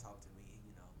car, talk to me,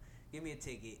 give me a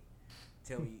ticket.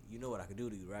 Tell me, you know what I can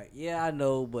do to you, right? Yeah, I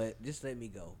know, but just let me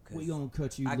go. We gonna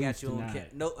cut you I loose got you tonight.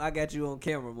 on no, I got you on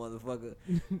camera, motherfucker.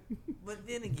 But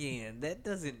then again, that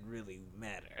doesn't really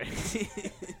matter.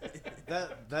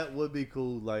 That would be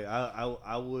cool. Like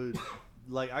I would,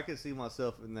 like I could see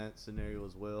myself in that scenario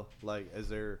as well. Like as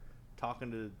they're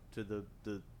talking to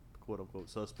the quote unquote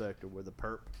suspect or the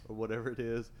perp or whatever it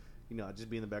is, I'd just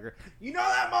be in the background. You know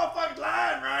that motherfucker's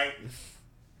lying, right?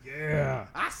 Yeah.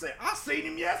 I seen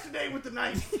him yesterday with the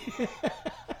knife.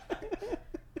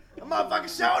 The motherfucker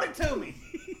showed it to me.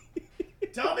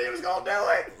 Told me he was gonna do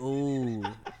it. Ooh,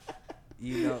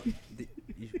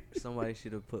 somebody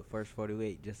should have put first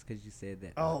 48 just because you said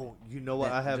that. Oh, you know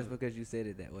what? I have just because you said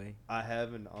it that way. I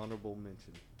have an honorable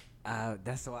mention.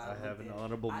 That's why I have an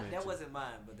honorable mention. That wasn't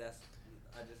mine, but that's.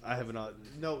 I have an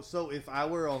no. So if I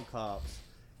were on Cops,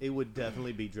 it would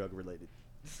definitely be drug related.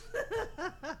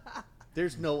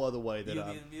 There's no other way that You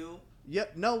I. be the mule?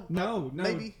 Yep. No. No.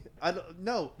 Maybe I don't.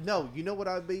 No. You know what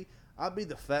I'd be? I'd be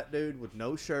the fat dude with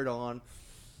no shirt on,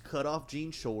 cut off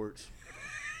jean shorts,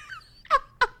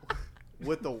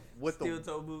 with the Steel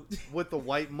toe boots. with the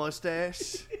white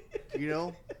mustache.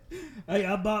 Hey,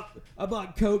 I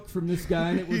bought Coke from this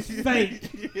guy and it was fake.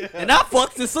 Yeah. And I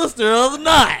fucked his sister the other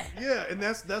night. Yeah, and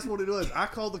that's what it was. I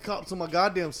called the cops on my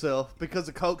goddamn self because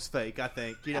the Coke's fake, I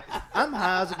think. I'm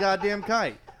high as a goddamn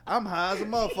kite. I'm high as a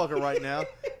motherfucker right now.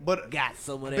 But Got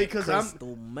some of that because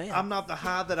crystal meth. I'm not the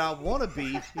high that I want to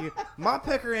be. My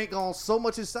pecker ain't gone so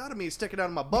much inside of me it's sticking out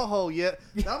of my butthole yet.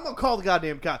 I'm going to call the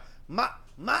goddamn cop. My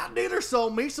dealer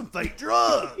sold me some fake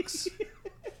drugs.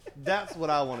 That's what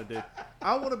I want to do.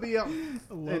 I want to be out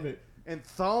I love it. and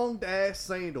thonged ass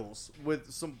sandals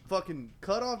with some fucking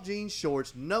cut off jean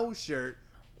shorts, no shirt,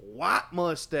 white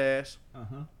mustache,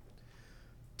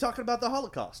 talking about the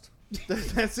Holocaust.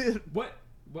 That's it. What?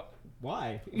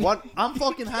 Why? What? I'm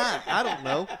fucking high. I don't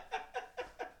know.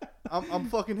 I'm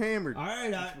fucking hammered. All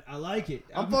right, I like it.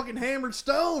 I'm fucking hammered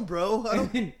stone, bro.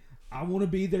 I want to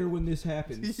be there when this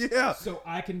happens. Yeah. So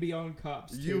I can be on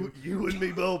Cops too. You and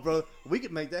me both, bro. We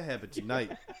could make that happen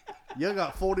tonight. You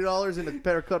got $40 in a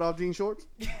pair of cut off jean shorts?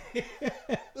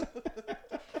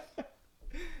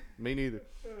 Me neither.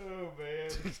 Oh man.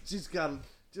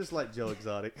 Just like Joe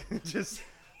Exotic.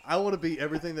 I want to be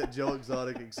everything that Joe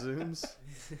Exotic exhumes.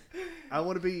 I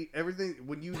want to be everything.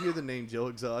 When you hear the name Joe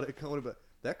Exotic, I want to be.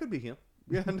 That could be him.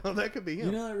 Yeah, no, that could be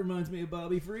him. That reminds me of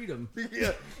Bobby Freedom.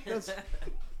 Yeah, that's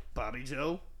Bobby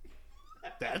Joe.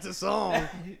 That's a song.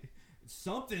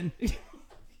 Something.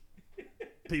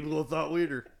 People will have thought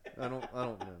weirder. I don't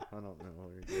know.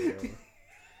 Where you're going.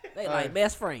 They like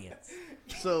best friends.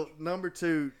 So number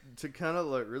 2, to kind of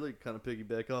like really kind of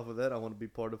piggyback off of that, I want to be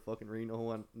part of fucking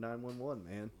Reno 911,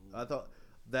 man. I thought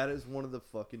that is one of the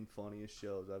fucking funniest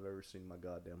shows I've ever seen in my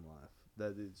goddamn life.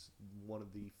 That is one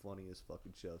of the funniest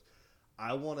fucking shows.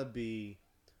 I want to be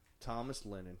Thomas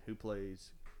Lennon, who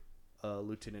plays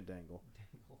Lieutenant Dangle.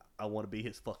 I want to be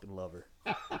his fucking lover.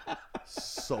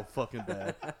 So fucking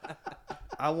bad.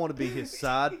 I want to be his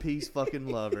side piece fucking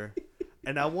lover.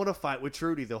 And I want to fight with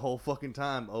Trudy the whole fucking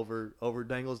time over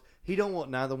Dangle's. He don't want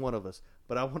neither one of us,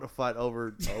 but I want to fight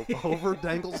over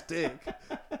Dangle's dick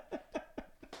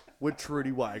with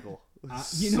Trudy Weigel.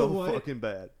 You know so what? fucking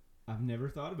bad. I've never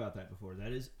thought about that before.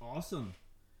 That is awesome.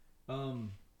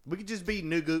 We could just be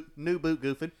new boot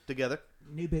goofing together.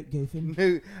 New boot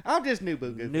goofing. I'm just new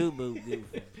boot goofing. New boo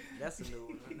goofing. That's a new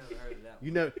one. I never heard of that one.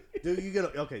 You know, dude, you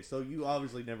gotta. Okay, so you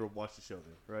obviously never watched the show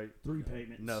then, right? 3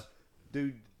 payments. No,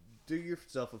 dude. Do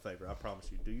yourself a favor. I promise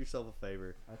you. Do yourself a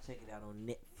favor. I'll check it out on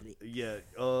Netflix.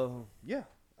 Yeah.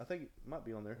 I think it might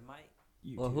be on there. It might.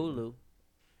 YouTube. Or Hulu.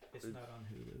 It's not on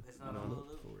Hulu. It's not No. on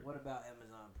Look for Hulu. it. What about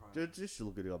Amazon Prime? Just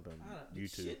look it up on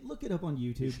YouTube. Shit, look it up on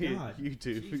YouTube. God.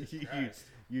 YouTube. Jesus Christ.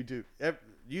 YouTube.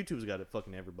 YouTube's got it.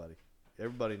 Fucking everybody.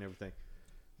 Everybody and everything.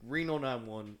 Reno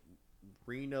 911.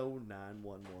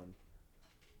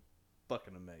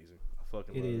 Fucking amazing. I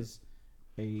fucking It love is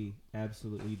a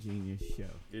absolutely genius show.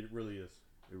 It really is.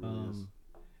 It really is.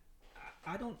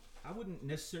 I wouldn't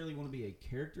necessarily want to be a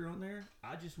character on there.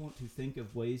 I just want to think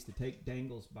of ways to take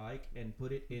Dangle's bike and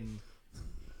put it in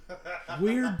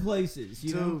weird places,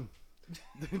 you know?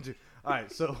 Dude. All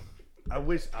right, so I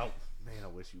wish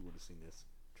you would have seen this.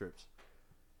 Trips.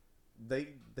 They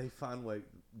find way.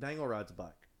 Dangle rides a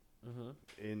bike,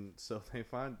 and so they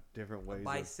find different ways.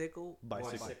 Bicycle?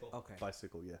 Bicycle. Okay.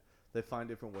 Bicycle. Yeah, they find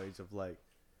different ways of like.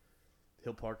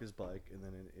 He'll park his bike, and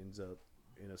then it ends up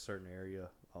in a certain area,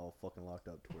 all fucking locked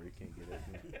up to where he can't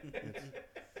get it.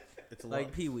 It's a Like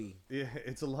lot, Pee-wee. yeah,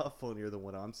 it's a lot funnier than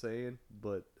what I'm saying,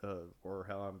 but or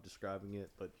how I'm describing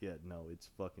it. But yeah, no, it's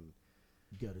fucking.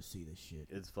 Gotta see this shit.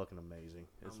 It's fucking amazing.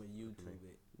 I'm gonna YouTube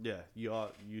it. Yeah,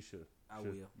 you should. I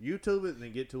will. YouTube it and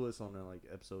then get to us on like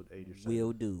episode 8 or 7.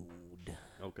 Will do.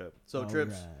 Okay. So All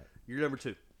Trips, right. you're number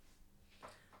 2.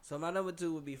 So my number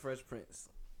 2 would be Fresh Prince.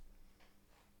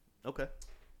 Okay.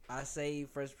 I say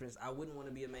Fresh Prince. I wouldn't want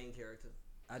to be a main character.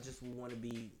 I just would want to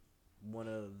be one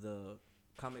of the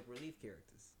comic relief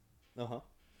characters. Uh-huh.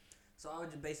 So I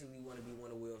would just basically want to be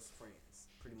one of Will's friends,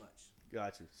 pretty much.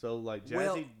 Got you. So like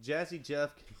Well- Jazzy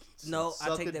Jeff can No,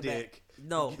 suck I take a that dick. back.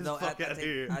 No, Get the no, fuck outta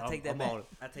here. I take that I'm on back.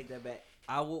 it. I take that back.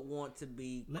 I would want to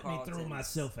be Let me throw Carlton's-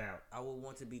 myself out. I would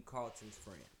want to be Carlton's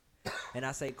friend. And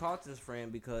I say Carlton's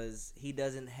friend because he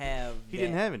doesn't have He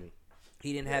didn't have any.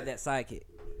 He didn't have that sidekick.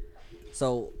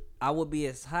 So I would be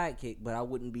a sidekick, but I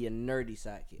wouldn't be a nerdy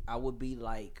sidekick. I would be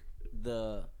like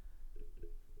the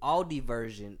Aldi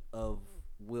version of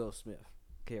Will Smith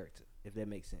character, if that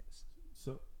makes sense.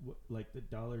 So, what, like the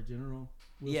Dollar General?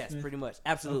 Will Yes, Smith? pretty much.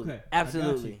 Absolutely. Okay,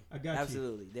 Absolutely. I got you.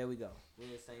 Absolutely. There we go. We're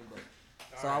in the same boat.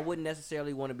 So I wouldn't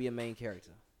necessarily want to be a main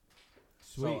character.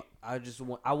 Sweet. So I just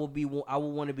want. I would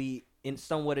want to be in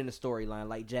somewhat in the storyline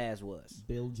like Jazz was.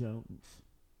 Bill Jones.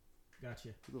 Gotcha.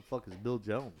 Who the fuck is Bill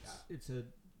Jones? It's a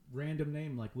random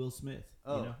name like Will Smith.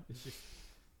 Oh. You know, it's just.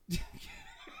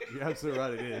 You're absolutely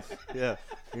right. It is. Yeah.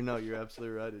 You're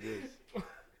absolutely right. It is.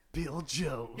 Bill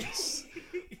Jones.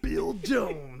 Bill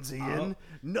Jones, Ian.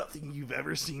 Nothing you've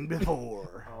ever seen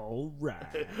before. All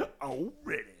right.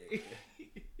 Already.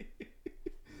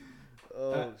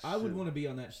 Oh, I would shit. want to be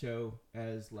on that show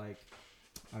as like,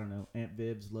 I don't know, Aunt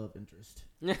Viv's love interest.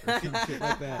 Or some shit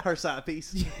like that. Her side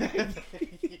piece.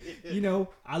 You know,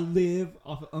 I live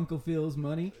off of Uncle Phil's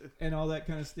money and all that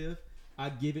kind of stuff. I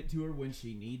give it to her when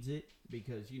she needs it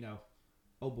because, you know,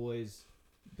 oh boy's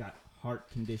got heart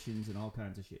conditions and all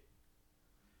kinds of shit.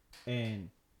 And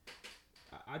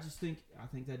I just think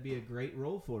that'd be a great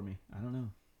role for me. I don't know.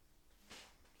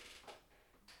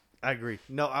 I agree.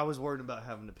 No, I was worried about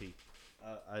having to pee.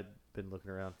 I'd been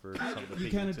looking around for something to pee.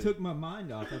 You kind of into. took my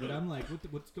mind off of it. I'm like,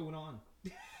 what's going on?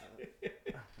 I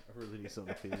really need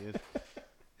something to pee in.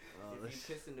 If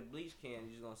you piss in the bleach can, you're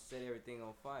just gonna set everything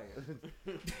on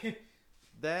fire.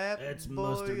 That's boy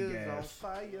mustard is gas. on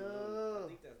fire. I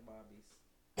think that's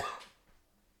Bobby's.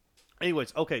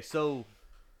 Anyways, okay, so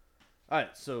all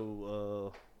right,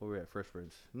 so where we at? Fresh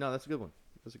Prince. No, that's a good one.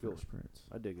 That's a good Fresh one. Prince.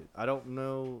 I dig it. I don't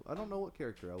know what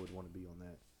character I would want to be on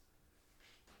that.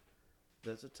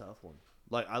 That's a tough one.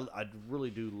 Like I really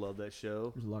do love that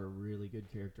show. There's a lot of really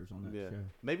good characters on that Yeah, show.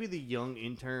 maybe the young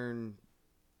intern,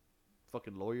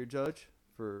 fucking lawyer judge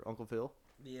for Uncle Phil.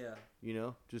 Yeah. You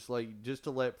know, just to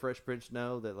let Fresh Prince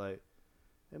know that like,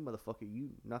 hey, motherfucker, you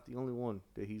not the only one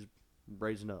that he's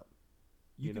raising up.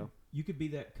 You know? You could be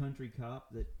that country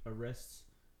cop that arrests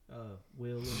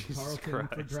Will and Jesus Carlton for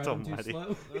Christ driving too almighty.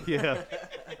 slow. Yeah.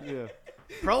 Yeah.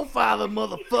 Profiler,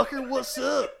 motherfucker, what's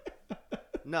up?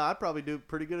 No, I'd probably do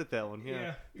pretty good at that one. Yeah.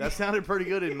 Yeah. That sounded pretty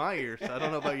good in my ears. I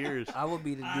don't know about yours. I would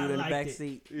be the I dude in the liked back it.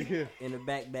 seat, Yeah. in the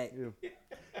back. Yeah.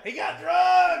 He got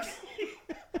drugs!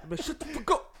 But shut the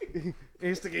fuck up.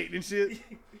 Instigating and shit.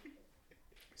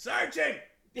 Searching!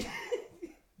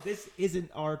 This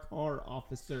isn't our car,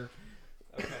 officer.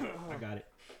 Okay, I got it.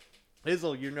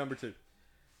 Izzle, you're number 2.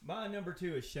 My number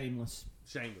 2 is Shameless.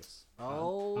 Shameless.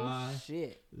 Oh I-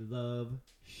 shit! Love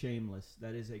Shameless.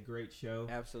 That is a great show.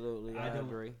 Absolutely, I don't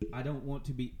agree. I don't want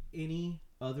to be any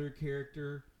other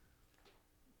character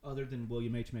other than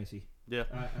William H. Macy. Yeah.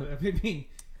 I mean,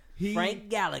 Frank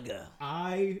Gallagher.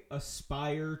 I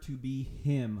aspire to be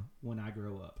him when I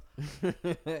grow up.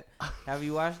 Have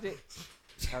you watched it?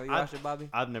 Have you watched it, Bobby?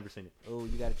 I've never seen it. Oh,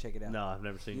 you got to check it out. No, I've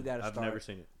never seen You it. gotta I've start. never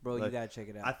seen it. Bro, you Like, got to check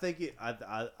it out. I think it.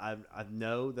 I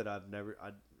know that I've never.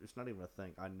 It's not even a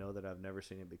thing. I know that I've never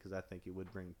seen it because I think it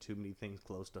would bring too many things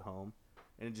close to home,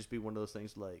 and it'd just be one of those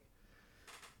things like,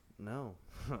 no,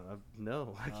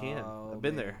 no, I can't. Oh, I've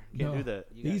been man. there. Can't do that.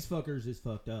 You These fuckers is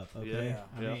fucked up. Okay, Yeah,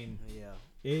 I yeah. mean, Yeah.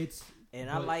 it's And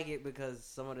I but- like it because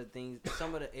some of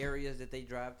the areas that they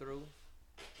drive through,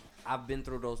 I've been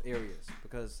through those areas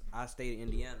because I stayed in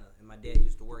Indiana and my dad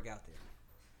used to work out there.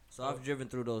 So I've driven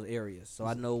through those areas. So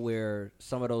I know where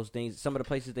some of those things, some of the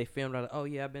places they filmed, I'm like, oh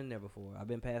yeah, I've been there before. I've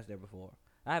been past there before.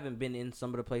 I haven't been in some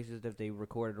of the places that they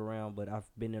recorded around, but I've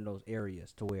been in those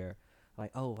areas to where,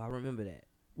 like, oh, I remember that.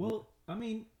 Well, I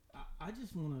mean, I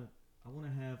just want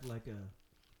to have like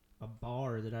a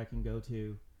bar that I can go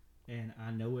to, and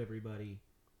I know everybody,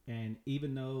 and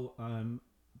even though I'm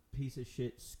piece of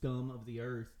shit scum of the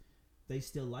earth, they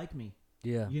still like me.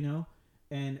 Yeah. You know,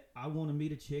 and I want to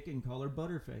meet a chick and call her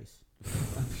Butterface.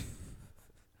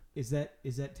 Is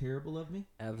that terrible of me?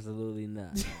 Absolutely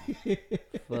not.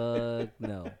 Fuck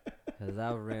no. Because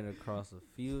I ran across a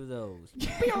few of those.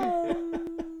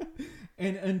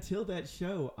 And until that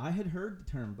show, I had heard the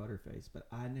term Butterface, but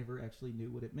I never actually knew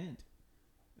what it meant.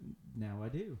 Now I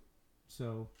do.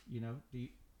 So, you know, do you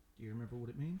remember what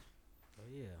it means? Oh,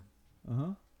 yeah.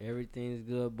 Uh-huh. Everything's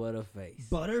good but a face.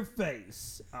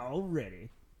 Butterface already.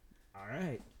 All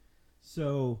right.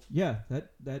 So, yeah,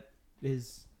 that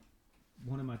is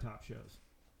one of my top shows.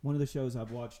 One of the shows I've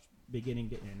watched beginning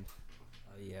to end.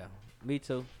 Oh, yeah. Me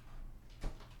too.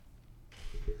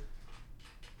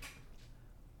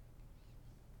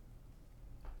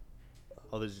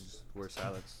 Oh, this is just where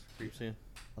silence creeps in.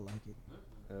 I like it.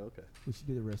 Oh, okay. We should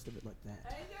do the rest of it like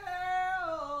that. Hey,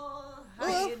 girl.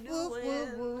 How you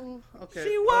doing? Okay.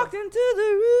 She walked into the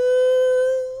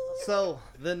room. So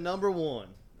the number one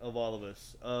of all of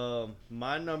us,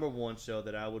 my number one show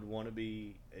that I would want to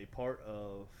be a part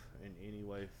of in any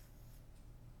way,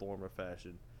 form, or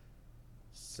fashion,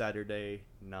 Saturday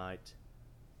Night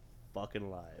fucking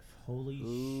Live. Holy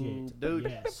Ooh, shit. dude.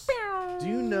 Yes. Do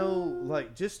you know,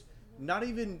 like, just not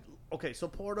even okay? So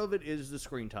part of it is the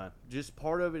screen time. Just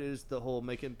part of it is the whole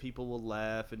making people will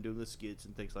laugh and doing the skits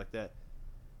and things like that.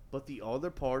 But the other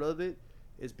part of it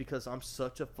is because I'm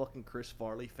such a fucking Chris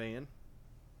Farley fan.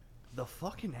 The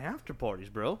fucking after parties,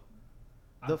 bro.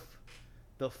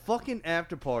 The fucking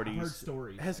after parties. I've heard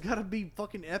stories. Has got to be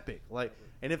fucking epic. Like,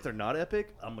 and if they're not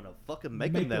epic, I'm gonna fucking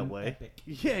make them that them way. epic.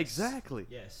 Yeah, exactly.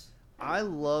 Yes. I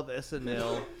love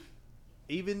SNL,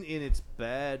 even in its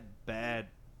bad,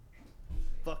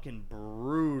 fucking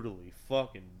brutally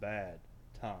fucking bad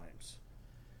times.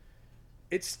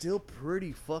 It's still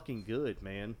pretty fucking good,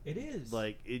 man. It is.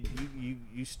 Like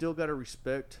you still got to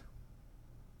respect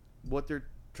what they're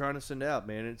trying to send out,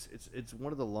 man. It's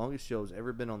one of the longest shows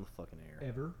ever been on the fucking air.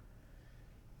 Ever.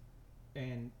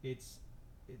 And it's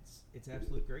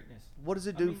absolute greatness. What does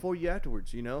it do for you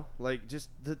afterwards? You know, like just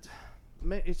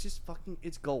man, it's just fucking,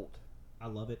 it's gold. I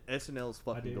love it. SNL is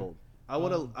I fucking do. gold. I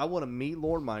want to meet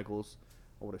Lorne Michaels.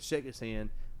 I want to shake his hand.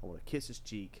 I want to kiss his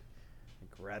cheek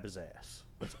and grab his ass.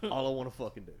 That's all I want to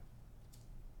fucking do.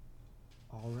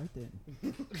 All right then.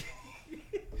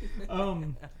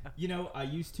 You know, I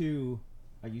used to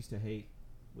hate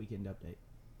Weekend Update.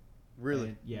 Really?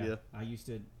 And, yeah. I used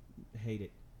to hate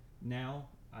it. Now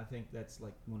I think that's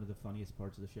like one of the funniest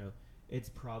parts of the show. It's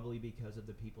probably because of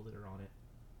the people that are on it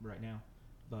right now.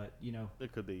 But you know,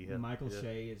 It could be. Yeah. Michael Yeah.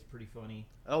 Shea is pretty funny.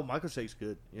 Oh, Michael Shea's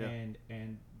good. Yeah.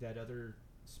 And that other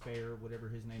spare, whatever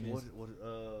his name is,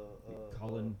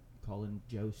 Colin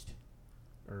Jost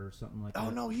or something like that. Oh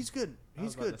no, he's good.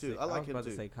 He's good too. I like him I was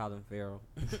about too. to say Colin Farrell.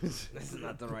 That's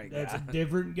not the right guy. That's a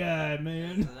different guy,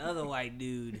 man. That's another white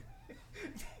dude.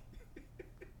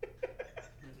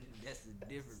 That's a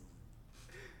different.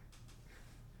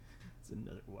 It's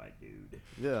another white dude.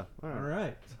 Yeah. All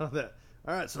right. So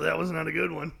that was not a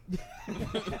good one.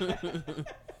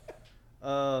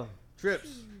 Trips,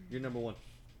 you're number one.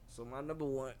 So my number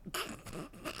one.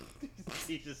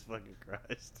 Jesus fucking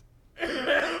Christ.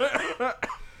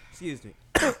 Excuse me.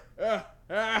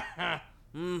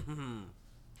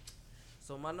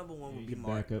 So my number one would You be can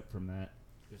Martin. back up from that.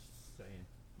 Just saying.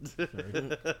 Sorry.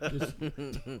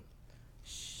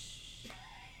 Just,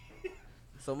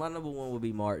 So my number one would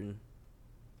be Martin.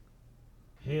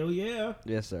 hell yeah.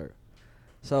 Yes, sir.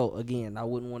 So again, I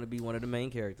wouldn't want to be one of the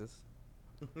main characters.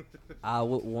 I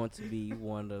would want to be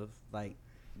one of like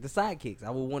the sidekicks.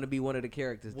 I would want to be one of the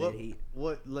characters that he.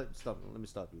 Let me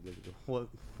stop you.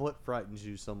 What frightens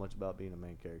you so much about being a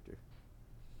main character?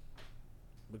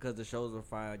 Because the shows are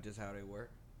fine just how they were.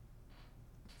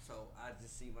 So I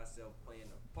just see myself playing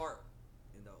a part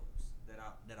in those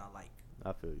that I like.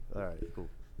 I feel you. All right, cool.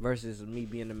 Versus me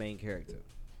being the main character.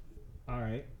 All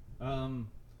right.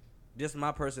 Just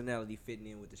my personality fitting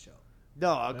in with the show.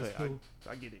 No, okay, That's cool.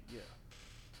 I get it. Yeah,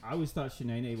 I always thought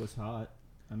Shanae was hot.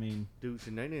 I mean, dude,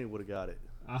 Shanae would have got it.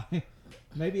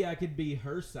 Maybe I could be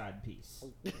her side piece.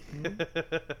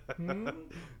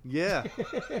 Yeah,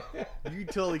 you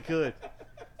totally could.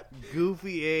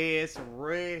 Goofy ass,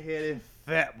 red-headed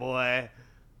fat boy,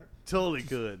 totally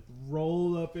could.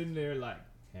 Roll up in there like,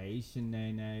 hey,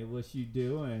 Shanae, what you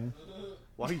doing?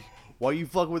 Why you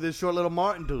fucking with this short little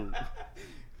Martin dude?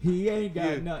 He ain't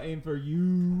got nothing for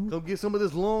you. Come get some of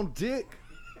this long dick.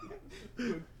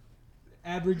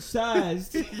 Average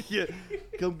sized. Yeah,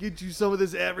 come get you some of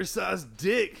this average sized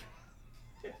dick.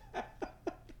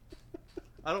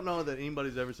 I don't know that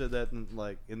anybody's ever said that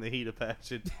in the heat of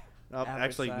passion.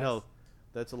 Actually, size? no,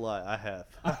 that's a lie. I have.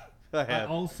 I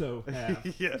also have.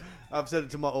 Yeah, I've said it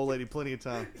to my old lady plenty of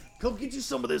times. Come get you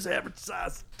some of this average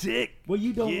sized dick. Well,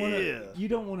 you don't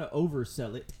want to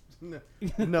oversell it.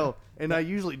 No, and I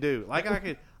usually do. Like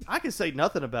I can say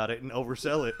nothing about it and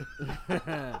oversell it.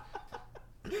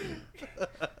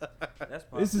 That's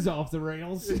possible. This is off the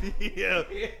rails. Yeah.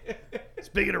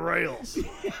 Speaking of rails,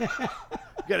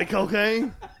 got any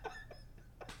cocaine?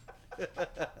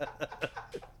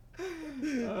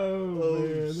 Oh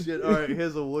man. Shit! All right,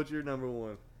 Hazel, what's your number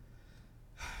one?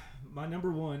 My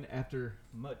number one, after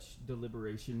much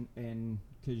deliberation and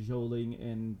cajoling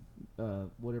and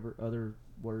whatever other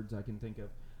words I can think of,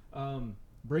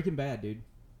 Breaking Bad, dude.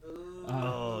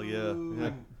 Oh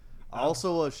yeah.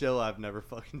 Also, a show I've never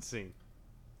fucking seen.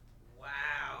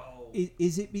 Wow.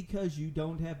 Is it because you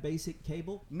don't have basic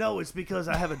cable? No, it's because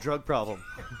I have a drug problem.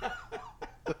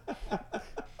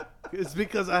 It's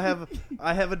because I have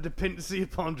a dependency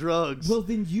upon drugs. Well,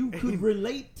 then you could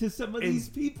relate to some of these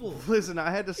people. Listen, I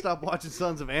had to stop watching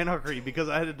Sons of Anarchy because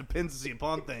I had a dependency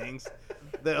upon things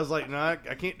that I was like, no, I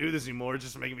can't do this anymore. It's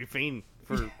just making me fiend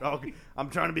for. I'm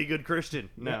trying to be a good Christian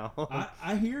now.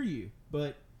 I hear you,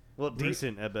 but Well,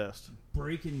 decent at best.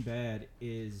 Breaking Bad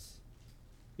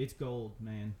it's gold,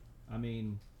 man. I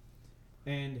mean,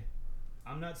 and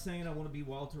I'm not saying I want to be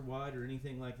Walter White or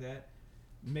anything like that.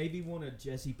 Maybe one of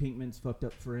Jesse Pinkman's fucked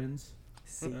up friends.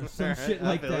 Or some shit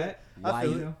like that.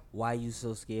 Why you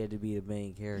so scared to be the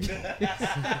main character?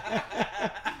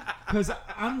 Because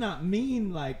I'm not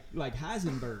mean like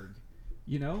Heisenberg,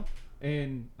 you know?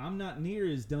 And I'm not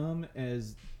near as dumb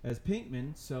as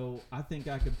Pinkman, so I think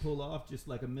I could pull off just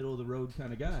like a middle of the road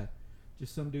kind of guy.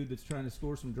 Just some dude that's trying to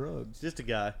score some drugs. Just a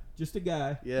guy. Just a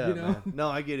guy. Yeah, you know? man. No,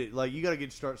 I get it. Like, you got to get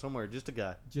your start somewhere. Just a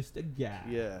guy. Just a guy.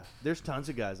 Yeah. There's tons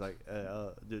of guys, like,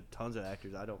 tons of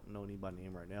actors. I don't know anybody's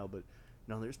name right now, but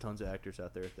no, there's tons of actors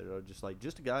out there that are just like,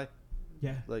 just a guy.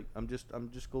 Yeah. Like, I'm just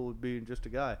cool with being just a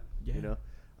guy. Yeah. You know?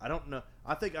 I don't know.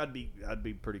 I think I'd be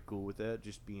pretty cool with that,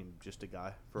 just being just a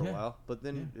guy for a while. But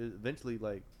then eventually,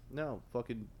 like, no,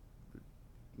 fucking,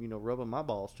 rubbing my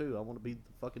balls too. I want to be the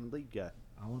fucking lead guy.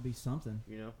 I want to be something.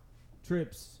 You know?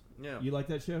 Trips. Yeah. You like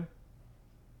that show?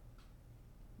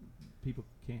 People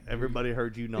can't. Everybody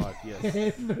heard you nod.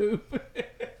 Yes. Move.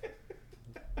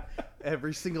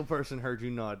 Every single person heard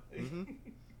you nod. Mm-hmm.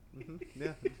 Mm-hmm.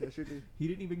 Yeah, I sure did. He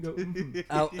didn't even go. Mhm.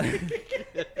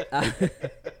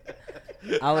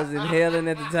 I was inhaling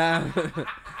at the time.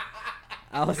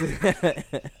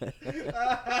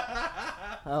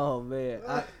 Oh man,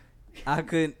 I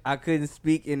couldn't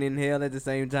speak and inhale at the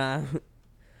same time,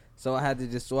 so I had to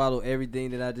just swallow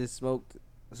everything that I just smoked.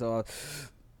 So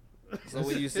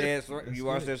when you said you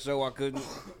watched that show, I couldn't.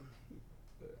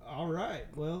 All right.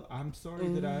 Well, I'm sorry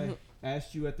that I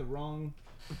asked you at the wrong,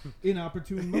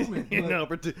 inopportune moment.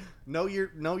 But know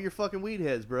your fucking weed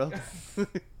heads, bro.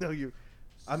 No, you.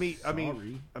 I mean,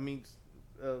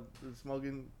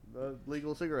 smoking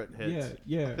legal cigarette heads.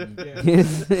 Yeah.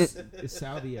 It's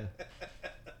salvia.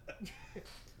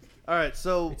 All right,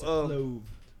 so It's a clove.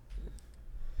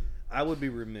 I would be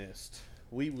remiss.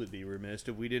 We would be remiss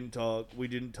if we didn't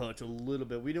touch a little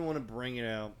bit. We didn't want to bring it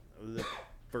out the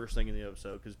first thing in the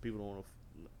episode because people don't want to.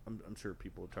 I'm sure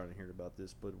people are trying to hear about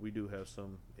this, but we do have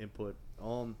some input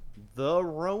on the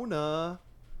Rona.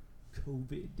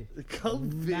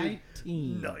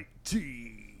 COVID-19.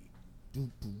 19. The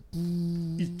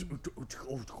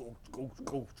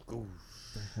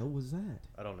hell was that?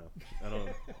 I don't know.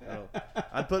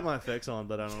 I'd put my effects on,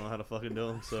 but I don't know how to fucking do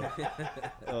them. So,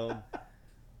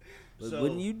 What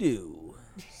wouldn't you do?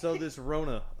 So this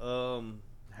Rona, how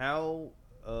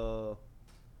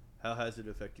has it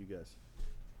affect you guys?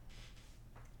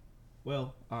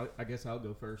 Well, I guess I'll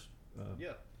go first.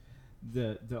 Yeah.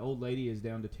 The old lady is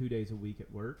down to 2 days a week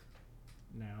at work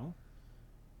now.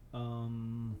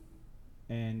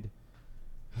 And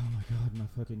oh my God, my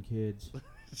fucking kids.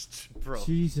 Bro.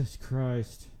 Jesus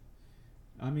Christ.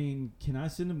 I mean, can I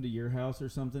send them to your house or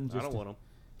something? I don't want them.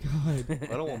 God.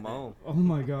 I don't want my own. Oh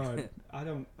my God. I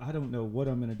don't know what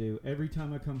I'm gonna do. Every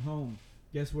time I come home,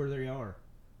 guess where they are?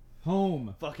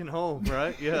 Home. Fucking home,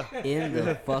 right? Yeah. In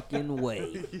the fucking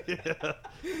way. Yeah.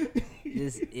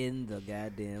 Just in the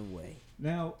goddamn way.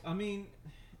 Now, I mean,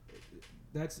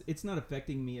 it's not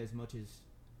affecting me as much as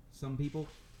some people,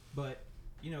 but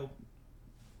you know,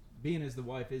 being as the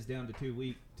wife is down to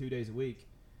 2 days a week,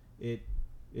 it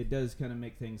does kind of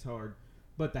make things hard.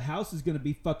 But the house is gonna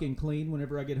be fucking clean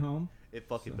whenever I get home. It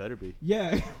fucking better be.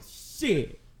 Yeah,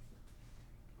 shit.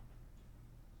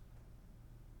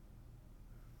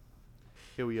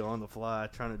 Here we are on the fly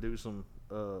trying to do some.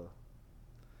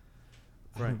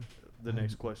 Frank, the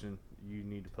next question you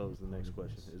need to pose. The next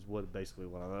question is what basically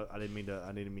what I didn't mean to.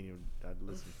 I'd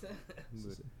listen. This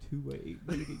is a two-way.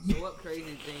 So what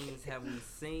crazy things have we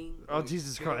seen? Oh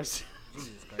Jesus Christ!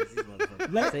 Jesus Christ, these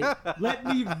motherfuckers. Let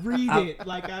me read it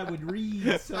like I would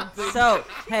read something. So,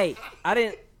 hey, I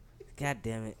didn't. God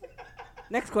damn it.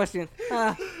 Next question.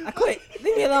 I quit.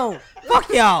 Leave me alone.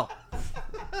 Fuck y'all.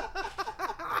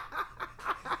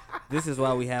 This is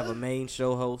why we have a main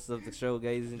show host of the show,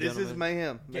 ladies and gentlemen. This is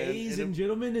Mayhem. Gays and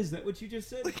gentlemen, is that what you just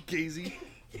said? Gazy.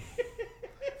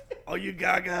 All you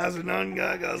gagas and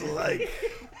non-gagas alike.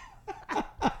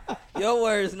 Your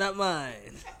words, not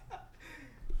mine.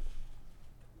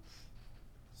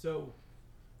 So,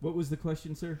 what was the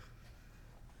question, sir?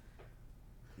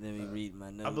 Let me read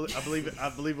my notes. I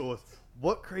believe it was.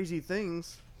 What crazy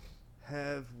things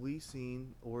have we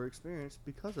seen or experienced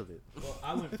because of it? Well,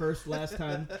 I went first last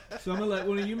time, so I'm gonna let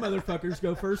one of you motherfuckers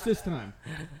go first this time.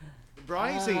 Bro,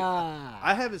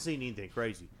 I haven't seen anything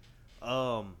crazy.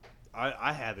 I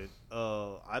haven't.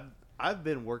 I've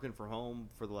been working from home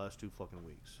for the last 2 fucking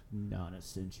weeks.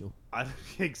 Non-essential.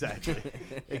 Exactly.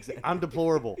 I'm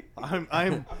deplorable.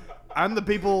 I'm the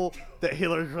people that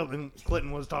Hillary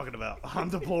Clinton was talking about. I'm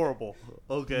deplorable.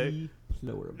 Okay.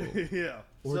 Deplorable. Yeah.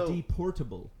 Or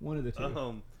deportable. One of the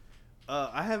two.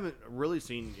 I haven't really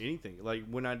seen anything. Like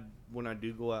when I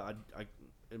do go out,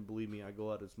 and believe me, I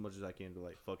go out as much as I can to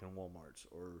like fucking Walmart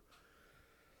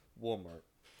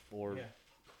or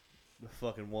the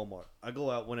fucking Walmart. I go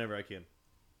out whenever I can.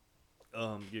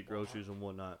 Get groceries and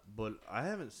whatnot. But I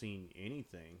haven't seen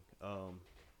anything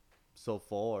so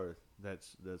far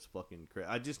that's fucking crazy.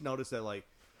 I just noticed that like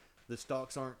the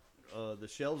stocks aren't the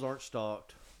shelves aren't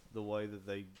stocked the way that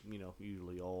they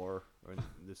usually are, or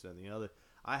this and the other.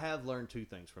 I have learned 2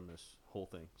 things from this whole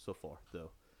thing so far,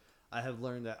 though. I have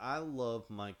learned that I love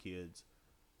my kids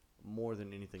more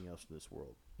than anything else in this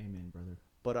world. Amen, brother.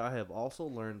 But I have also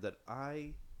learned that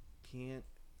I can't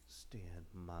stand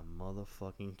my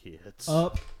motherfucking kids.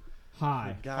 Up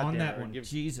high God on damn that it. one.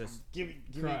 Jesus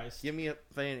Christ. Give me a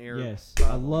fan air. Yes,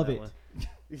 five I on love that it. one.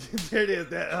 There it is.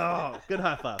 Good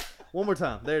high five. One more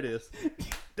time. There it is.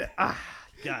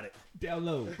 Got it. Down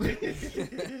low.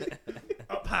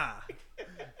 Up high.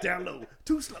 Down low.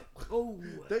 Too slow. Oh,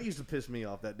 that used to piss me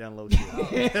off. That down low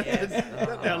shit.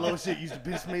 That down low shit used to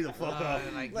piss me the fuck off.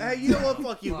 Like, hey, you know what?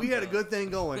 Fuck you. We had a good thing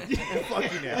going. And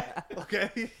fuck you now.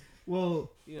 Okay.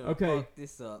 Well, okay. Fuck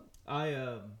this up.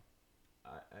 I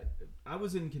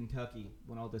was in Kentucky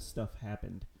when all this stuff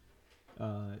happened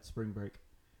at spring break,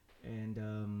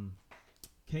 and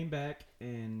came back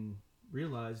and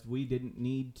realized we didn't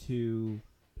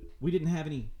have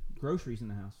any groceries in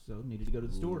the house, so needed to go to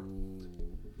the store.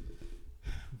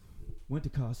 Went to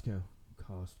Costco,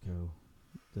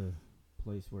 the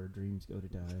place where dreams go to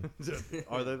die.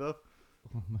 Are they though?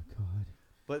 Oh my God!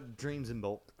 But dreams in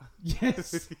bulk.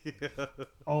 Yes. Yeah.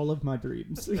 All of my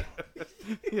dreams.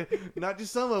 Yeah. Not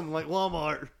just some of them, like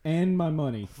Walmart. And my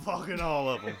money. Fucking all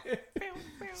of them.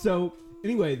 So,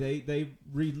 anyway, they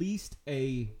released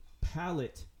a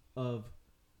pallet of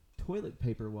toilet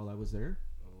paper while I was there.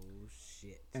 Oh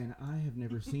shit! And I have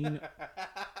never seen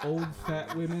old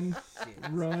fat women Shit.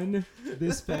 run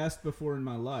this fast before in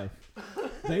my life.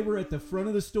 They were at the front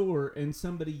of the store and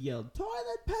somebody yelled,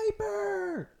 "Toilet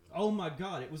paper!" Oh my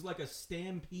god, it was like a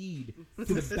stampede to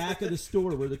the back of the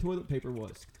store where the toilet paper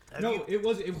was. It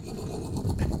was.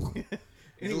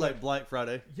 It's like Black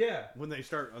Friday. Yeah. When they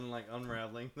start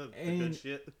unraveling the And good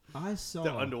shit. I saw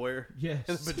The underwear. Yes.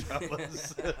 And the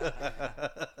pajamas.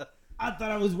 I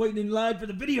thought I was waiting in line for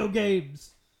the video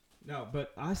games. No,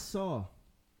 but I saw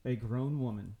a grown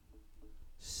woman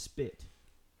spit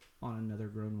on another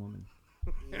grown woman.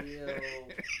 Yo.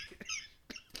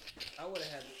 I would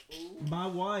have had. Ooh.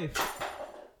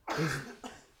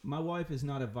 My wife is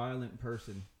not a violent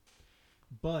person,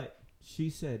 but she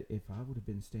said if I would have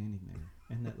been standing there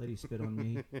and that lady spit on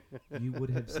me, you would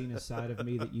have seen a side of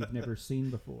me that you've never seen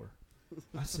before.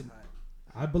 I said,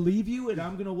 I believe you, and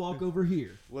I'm gonna walk over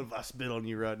here. What if I spit on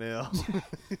you right now?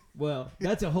 Well,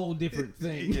 that's a whole different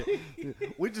thing. Yeah.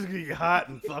 We just get you hot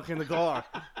and fuck in the car.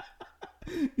 All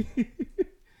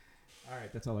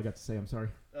right, that's all I got to say. I'm sorry.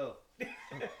 Oh.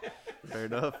 Fair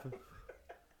enough.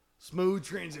 Smooth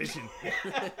transition.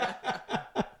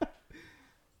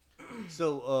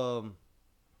 So,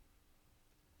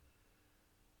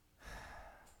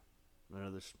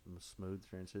 another smooth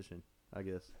transition, I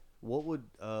guess. What would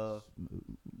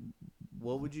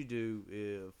you do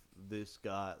if this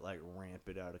got like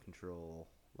rampant out of control,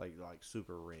 like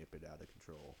super rampant out of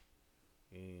control,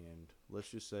 and let's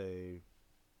just say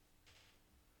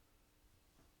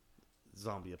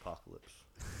zombie apocalypse?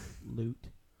 Loot.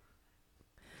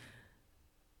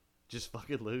 Just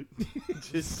fucking loot.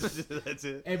 just that's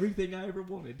it. Everything I ever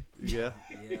wanted. Yeah.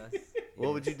 Yes.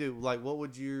 What would you do? Like, what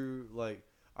would you like?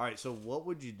 All right. So, what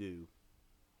would you do?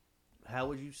 How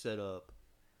would you set up?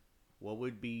 What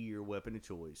would be your weapon of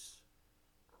choice?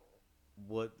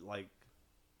 How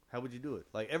would you do it?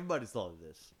 Like, everybody's thought of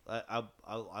this.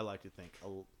 I like to think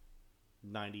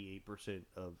 98%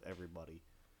 of everybody.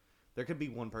 There could be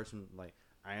one person like,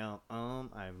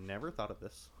 I've never thought of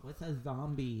this. What's a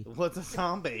zombie? What's a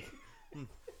zombie?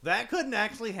 That couldn't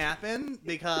actually happen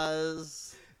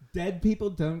because Dead people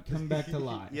don't come back to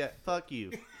life. yeah, fuck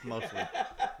you, mostly.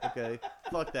 Okay,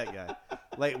 fuck that guy.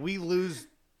 Like, we lose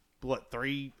what,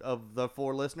 3 of the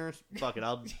 4 listeners? Fuck it,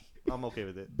 I'm okay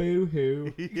with it. Boo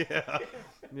hoo. Yeah,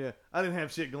 yeah. I didn't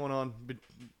have shit going on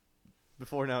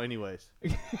before now, anyways.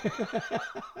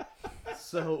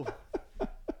 So,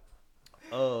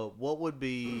 what would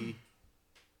be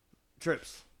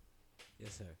Trips?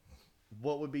 Yes, sir.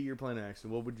 What would be your plan of action?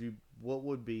 What would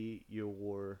be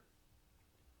your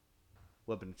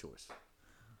weapon of choice?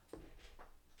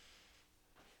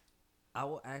 I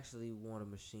would actually want a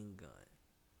machine gun.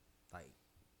 Like,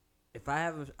 if I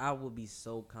have, I would be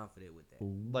so confident with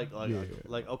that.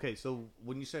 Like okay. So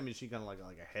when you say machine gun, like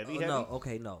a heavy, No,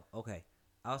 okay.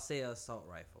 I'll say an assault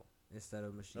rifle instead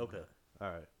of machine gun. Okay, all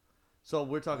right. So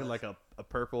we're talking like a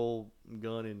purple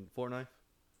gun in Fortnite.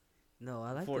 No,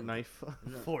 I like Fortnite.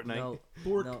 No, Fortnite. no,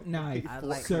 Fork no. knife, I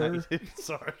like- sir.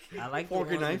 Sorry. I like the Fork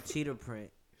one and knife. with cheetah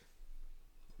print.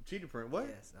 Cheetah print. What?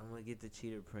 Yes, I'm gonna get the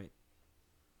cheetah print.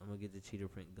 I'm gonna get the cheetah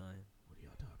print gun. What are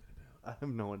y'all talking about? I have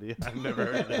no idea. I've never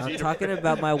heard of that. I'm talking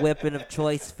about my weapon of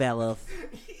choice, fellas.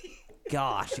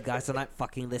 Gosh, you guys are not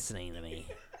fucking listening to me.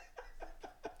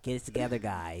 Get it together,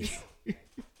 guys.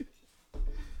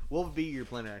 What would be your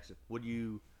plan of action? Would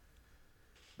you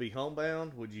be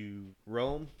homebound? Would you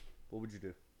roam? What would you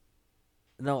do?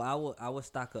 No, I would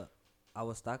stock up.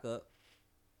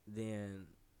 Then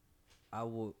I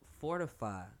would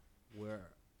fortify where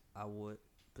I would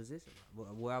position,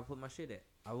 where I put my shit at.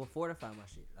 I would fortify my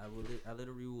shit. I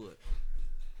literally would.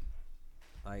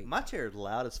 Like, My chair is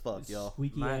loud as fuck, y'all.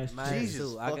 Squeaky my ass.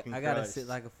 Jesus too. I fucking gotta Christ. sit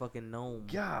like a fucking gnome.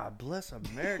 God bless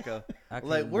America. I can't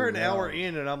Like, we're an move hour out.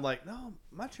 in, and I'm like, no,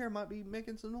 my chair might be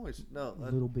making some noise. No, A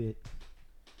little bit.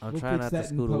 I'm We'll trying fix not to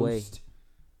that in scoot away. post.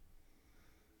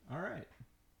 All right.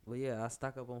 Well, yeah, I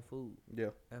stock up on food. yeah.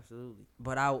 Absolutely.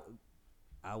 But I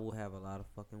will have a lot of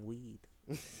fucking weed.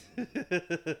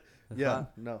 Yeah,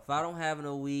 no. If I don't have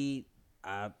no weed,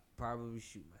 I probably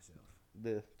shoot myself.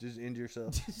 Just end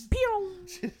yourself.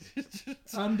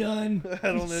 I'm done. I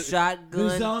don't know. Shotgun.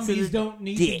 The zombies to the don't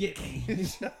need dick. to get me.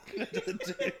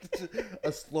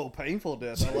 A slow, painful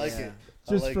death. I like Yeah. it.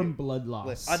 Just I like from it. blood Like,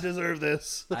 loss. I deserve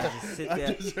this. I just sit I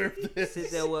there, deserve this.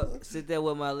 sit there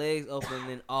with my legs open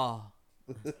and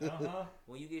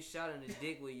When you get shot in the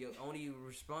dick, where your only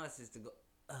response is to go,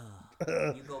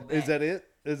 you go back. Is that it?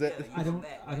 Is that? Yeah, I don't.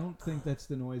 I don't think that's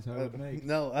the noise I would make.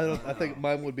 No, I don't. I think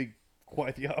mine would be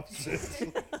quite the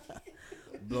opposite.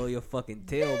 Blow your fucking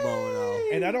tailbone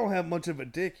off. And I don't have much of a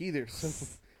dick either. So,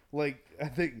 like, I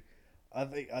think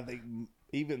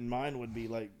even mine would be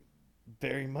like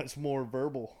very much more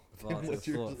verbal. Than what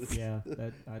yours is. Yeah,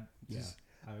 I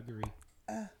agree.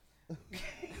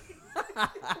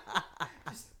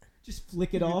 just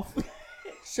flick it off.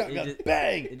 Shotgun,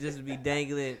 bang! It just be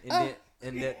dangling,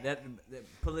 and that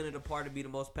pulling it apart to be the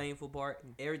most painful part.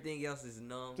 Everything else is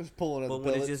numb. Just pulling it. But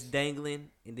when it's just dangling,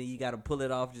 and then you gotta pull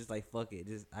it off, just like fuck it.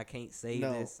 Just I can't save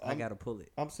this. I gotta pull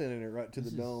it. I'm sending it right to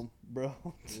the dome, bro.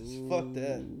 Just fuck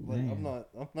that. Like, I'm not.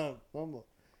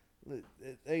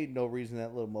 It ain't no reason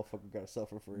that little motherfucker gotta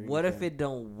suffer for anything. What if it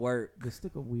don't work? This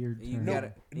took a weird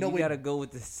turn. You gotta go with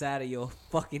the side of your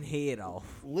fucking head off.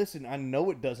 Listen, I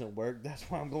know it doesn't work. That's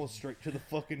why I'm going straight to the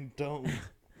fucking dome.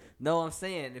 No, I'm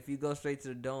saying if you go straight to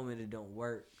the dome and it don't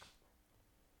work.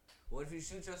 What if you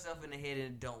shoot yourself in the head and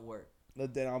it don't work?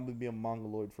 Then I'm gonna be a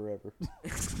mongoloid forever.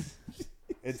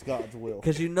 It's God's will.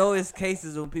 Because you know it's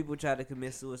cases when people try to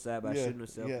commit suicide by shooting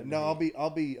themselves. Yeah, in no, the head.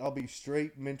 I'll be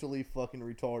straight mentally fucking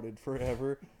retarded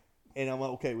forever, and I'm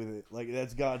okay with it. Like,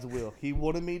 that's God's will. He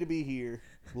wanted me to be here.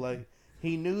 Like,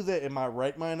 he knew that in my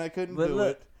right mind I couldn't do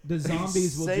it. The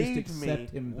zombies will just saved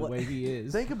accept me. him the way he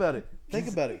is. Think about it.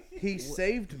 He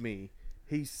saved me.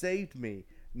 He saved me.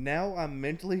 Now I'm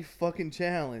mentally fucking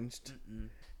challenged,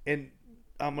 and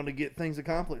I'm gonna get things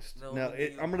accomplished. No, now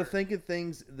I'm gonna think of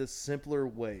things the simpler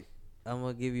way. I'm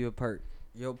gonna give you a perk.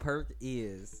 Your perk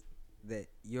is that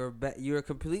you're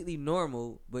completely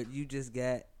normal, but you just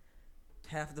got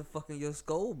half the fucking your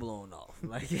skull blown off.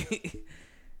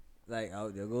 Like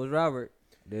oh, there goes Robert.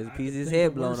 There's a piece of his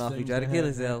head blown off. He tried to kill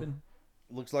himself.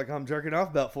 Looks like I'm jerking off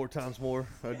about 4 times more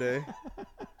a day.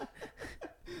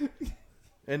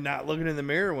 And not looking in the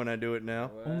mirror when I do it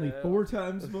now. Only 4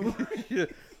 times more. Yeah,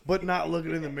 but not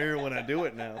looking in the mirror when I do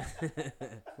it now.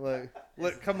 Like,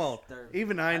 look, come on.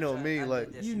 Even I know me. Like,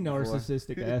 You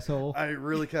narcissistic asshole. I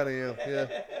really kind of am. Yeah.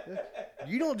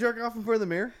 You don't jerk off in front of the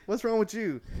mirror. What's wrong with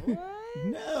you?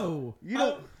 No. You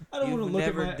don't. I don't want to look at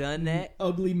never my done that?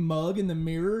 ugly mug in the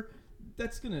mirror.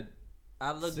 That's gonna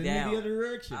I look send down. me the other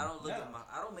direction. I don't look at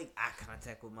I don't make eye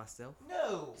contact with myself.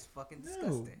 No. It's fucking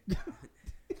disgusting.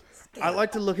 I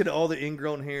like to look at all the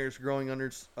ingrown hairs growing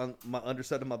on my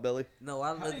underside of my belly. No,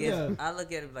 I look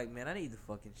at it like, man, I need to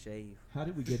fucking shave. How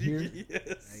did we get here?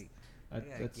 Yes. Like,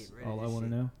 gotta That's get rid of all I this want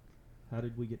to shit. know. How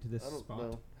did we get to this I don't spot?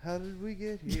 know. How did we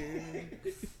get here?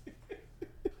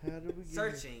 How did we get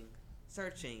here?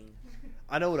 Searching.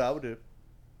 I know what I would do.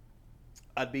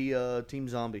 I'd be Team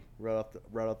Zombie right off the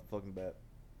fucking bat.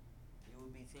 You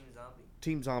would be Team Zombie.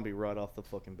 Team Zombie right off the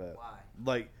fucking bat. Why?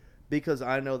 Like, because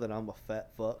I know that I'm a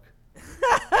fat fuck.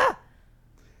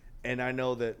 And I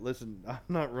know that, listen, I'm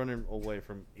not running away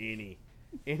from any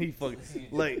fucking,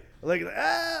 like,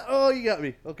 oh, you got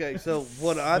me. Okay, so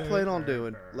what I plan on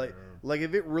doing, like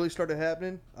if it really started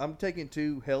happening, I'm taking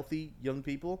 2 healthy young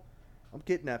people, I'm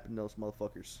kidnapping those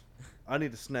motherfuckers. I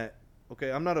need a snack. Okay,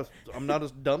 I'm not a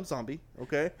dumb zombie.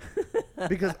 Okay,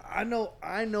 because I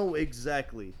know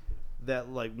exactly that,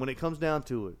 like, when it comes down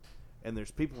to it, and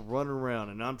there's people running around,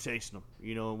 and I'm chasing them,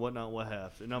 you know, and whatnot, what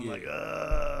have, and I'm like,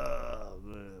 fuck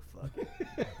it.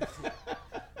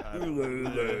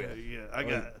 Yeah, I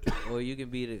got it. Or you can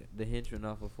be the henchman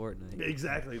off of Fortnite.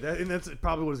 Exactly. That's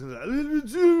probably what it's gonna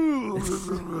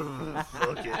say.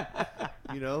 Fuck it.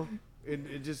 You know, and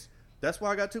it just. That's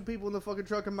why I got 2 people in the fucking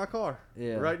truck in my car.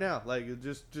 Yeah. Right now, like,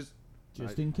 just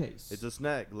in case. It's a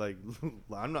snack. Like,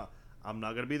 I'm not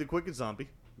gonna be the quickest zombie.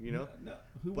 You know. No.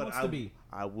 Who But wants to be?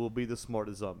 I will be the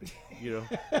smartest zombie. You know.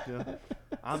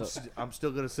 I'm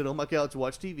still gonna sit on my couch and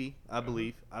watch TV. I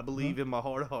believe in my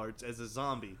heart of hearts as a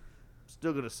zombie. I'm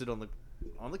still gonna sit on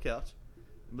the couch.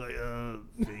 Like,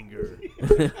 finger.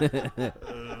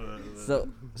 So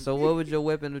what would your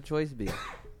weapon of choice be?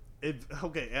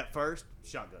 Okay, at first,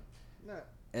 shotgun. No.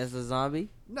 As a zombie?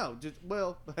 No, just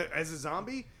as a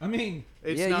zombie. I mean,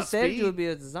 It's yeah, not you said speed. you would be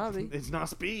a zombie. It's not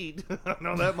speed. I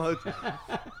know that much.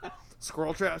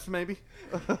 Squirrel traps, maybe.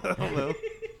 I don't know.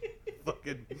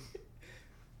 Fucking.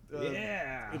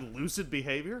 yeah. Lucid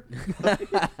behavior.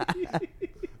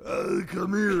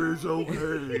 Come here, it's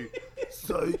okay.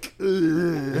 Psych.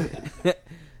 Did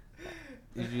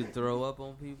you throw up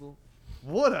on people?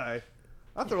 Would I?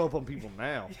 I throw up on people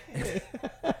now.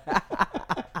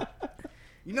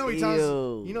 You know how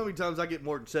many times I get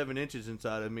more than 7 inches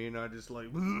inside of me, and I just like.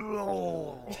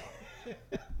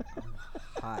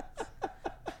 Hot.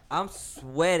 I'm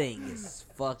sweating as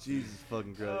fuck. Jesus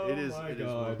fucking Christ. Oh It is my warm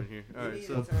God. in here. All right, You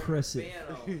so need to turn the Oppressive. fan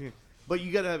on. but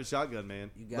you got to have a shotgun,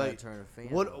 man. You gotta Like, turn the fan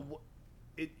what on.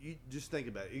 you just think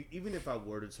about it. Even if I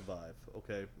were to survive,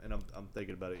 okay, and I'm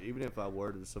thinking about it. Even if I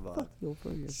were to survive,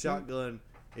 shotgun,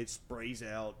 it sprays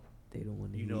out, They don't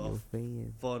want to you hear know, your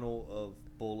fan. funnel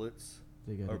of bullets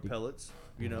They gotta or do- pellets.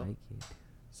 You know, I like it.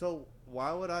 so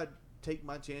why would I take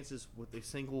my chances with a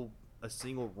single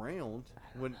round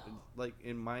when, like,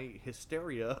 in my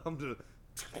hysteria, I'm just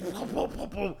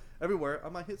everywhere. I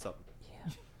might hit something.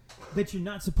 Yeah. that you're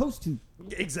not supposed to.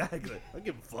 Exactly. I don't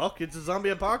give a fuck. It's a zombie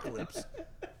apocalypse.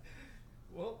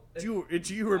 Well, It's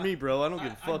you or me, bro. I don't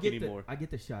give a fuck get anymore. I get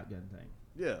the shotgun thing.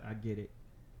 Yeah. I get it.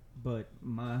 But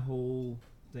my whole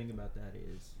thing about that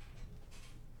is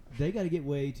they got to get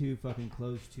way too fucking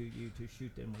close to you to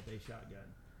shoot them with a shotgun.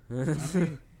 I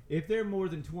mean, if they're more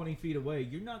than 20 feet away,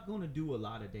 you're not going to do a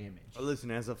lot of damage.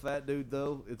 Listen, as a fat dude,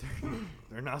 though,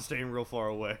 they're not staying real far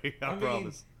away. I mean,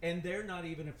 promise. And they're not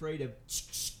even afraid of,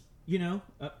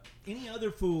 any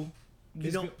other fool. You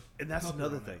is don't, go- and that's cover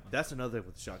another on that thing. one. That's another thing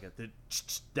with the shotgun.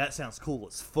 That sounds cool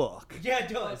as fuck. Yeah, it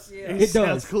does. Yeah. It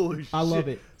sounds does. cool as I love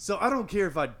shit. it. So I don't care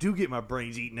if I do get my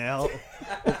brains eaten out.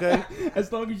 Okay,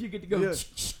 As long as you get to go Yeah.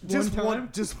 one time.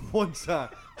 just one time.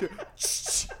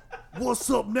 What's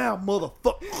up now,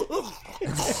 motherfucker?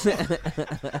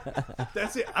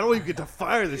 That's it. I don't even get to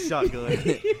fire the shotgun,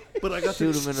 but I got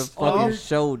Shoot to him in the All fucking you're-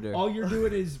 shoulder. All you're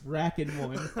doing is racking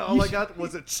one. All I got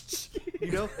was a,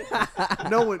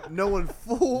 no one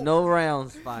full. No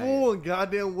rounds fired. Full and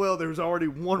goddamn well, there was already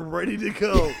one ready to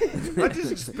go. I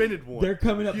just expended one. They're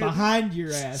coming up Yeah. behind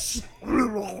your ass.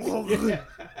 I'm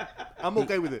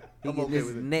okay with it. He I'm get okay his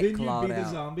with it. neck Then you'd clawed be the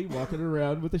out. zombie walking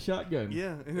around with a shotgun.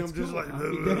 Yeah, and It's I'm just cool. like, I'll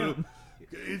be down.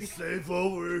 it's safe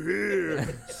over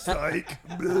here. Psych.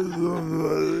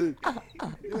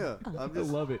 Yeah, I'm I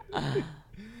just. love it.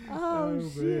 Oh,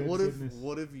 man, What if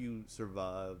goodness. you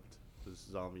survived this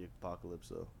zombie apocalypse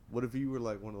though? What if you were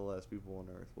like one of the last people on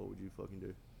Earth? What would you fucking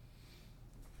do?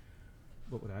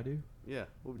 What would I do? Yeah.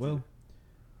 What would Well, you do?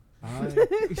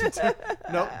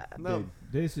 No. dude,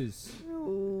 this is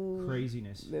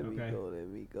craziness. Let me Okay. go. Let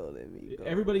me go. Let me go.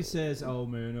 Everybody says, "Oh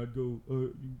man, I'd go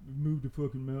move to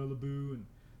fucking Malibu and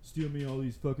steal me all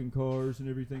these fucking cars and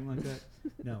everything like that."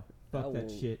 No, fuck I that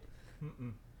won't. shit.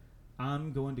 Mm-mm.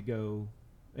 I'm going to go.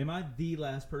 Am I the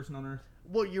last person on Earth?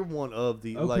 Well, you're one of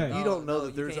the Okay. like. You don't know No,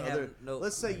 that you there's can't other. have no-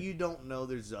 Let's say you don't know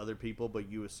there's other people, but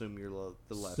you assume you're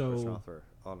the last So- person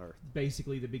on Earth.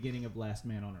 Basically, the beginning of Last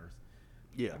Man on Earth.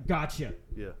 Yeah. Gotcha.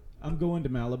 Yeah. I'm going to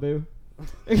Malibu.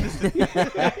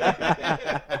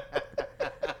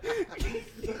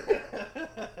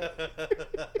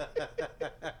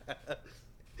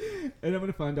 And I'm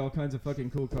gonna find all kinds of fucking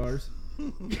cool cars.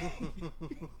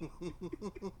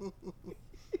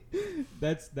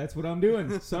 That's what I'm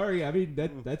doing. Sorry, I mean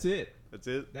that's it. That's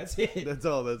it. That's it. That's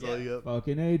all. That's all you got.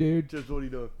 Fucking A, dude. Just what are you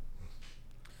doing?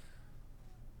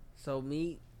 So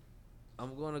me,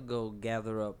 I'm gonna go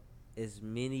gather up as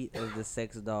many of the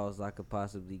sex dolls I could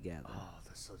possibly gather. Oh,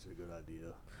 that's such a good idea.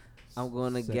 I'm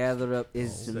gonna sex gather up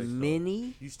as Sex doll.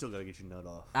 many. You still gotta get your nut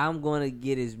off. I'm gonna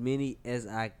get as many as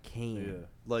I can. Yeah.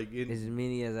 Like, As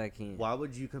many as I can. why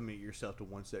would you commit yourself to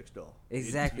one sex doll?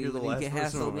 Exactly, You're the when you last can have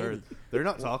person so on many. Earth. They're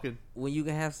not talking. When you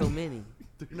can have so many.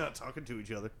 They're not talking to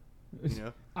each other. You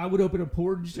know. I would open a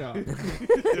porn shop.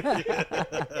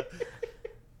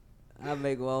 I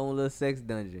make my own little sex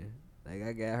dungeon. Like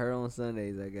I got her on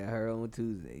Sundays, I got her on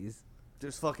Tuesdays.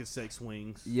 There's fucking sex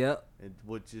swings. Yep. And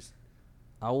would just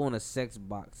I want a sex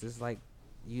box. It's like,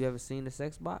 you ever seen a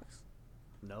sex box?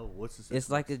 no. What's the sex? It's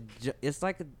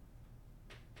like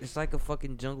it's like a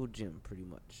fucking jungle gym, pretty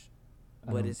much.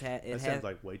 But it That has sounds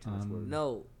like way too much work.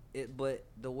 no. But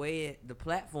the way the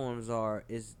platforms are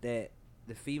is that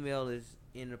the female is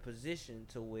in a position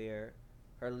to where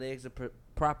her legs are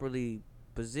properly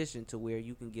positioned to where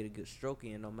you can get a good stroke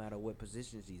in no matter what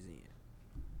position she's in.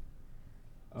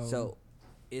 Oh, So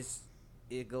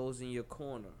it goes in your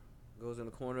corner, goes in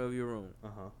the corner of your room,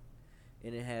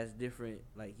 and it has different,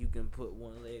 like, you can put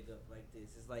one leg up like this.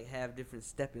 It's like have different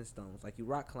stepping stones, like you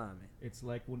rock climbing. it's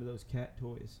like one of those cat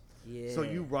toys. Yeah. So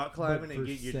you rock climbing But and for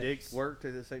get your sex. dick worked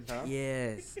at the same time?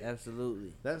 Yes,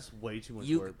 absolutely. That's way too much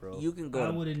You work, bro. you can I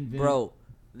go would to, invent. bro.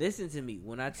 Listen to me.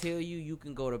 When I tell you, you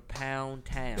can go to Pound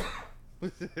Town.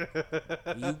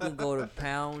 You can go to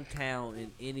Pound Town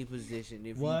in any position.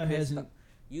 If Why you pissed hasn't- off,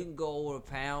 you can go over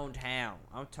to Pound Town.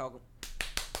 I'm talking.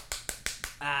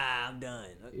 I'm done.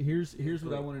 Here's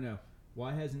what I want to know.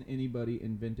 Why hasn't anybody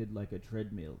invented like a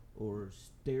treadmill or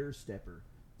stair stepper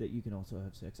that you can also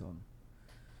have sex on?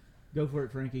 Go for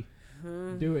it, Frankie.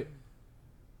 Do it.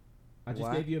 I just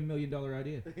Why? gave you $1 million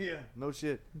idea. Yeah, no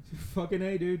shit. Fucking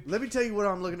A, dude. Let me tell you what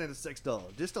I'm looking at a sex doll.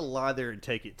 Just a lie there and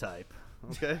take it type.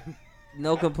 Okay?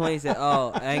 No complaints at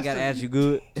all. I ain't got to ask you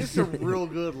good. Just a real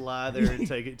good lie there and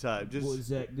take it type. Just Was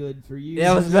that good for you?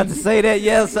 Yeah, I was about to say that.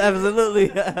 Yes,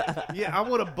 absolutely. yeah, I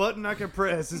want a button I can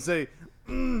press and say,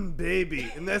 baby.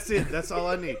 And that's it. That's all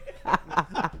I need.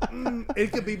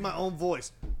 It could be my own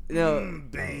voice. No,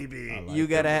 Baby. I like you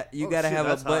gotta Oh, gotta shit, have a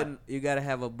that's button. You gotta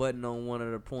have a button on one of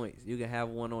the points. You can have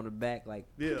one on the back, like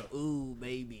Yeah. ooh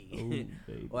baby, Ooh,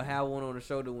 baby. or have one on the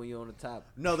shoulder when you're on the top.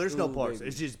 No, there's no Ooh, parts. baby.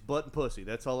 It's just butt and pussy.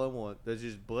 That's all I want. That's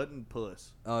just butt and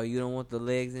puss. Oh, you don't want the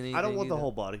legs and anything. I don't want the either?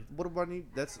 whole body. What do I need?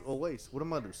 That's a waste. What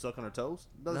am I going to do? Suck on her toes?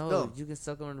 That's No, dumb. you can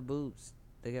suck on the boobs.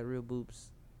 They got real boobs.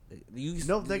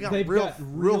 No, they got They've real, got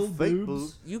real real fake boobs.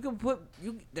 boobs. You can put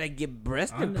they get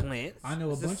breast I know- implants. I know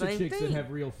a It's the bunch of same chicks thing. that have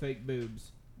real fake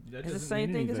boobs. That It's the doesn't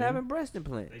same mean thing as anything. having breast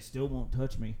implants. They still won't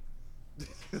touch me.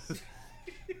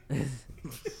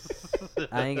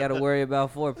 I ain't got to worry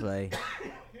about foreplay.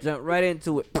 Jump right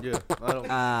into it. Yeah, I don't.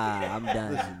 I'm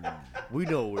done. We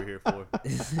know what we're here for.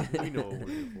 We know what we're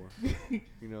here for.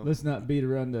 You know. Let's not beat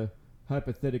around the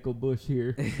hypothetical bush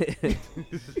here.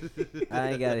 I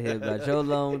ain't got to hear about your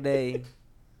long day.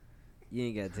 You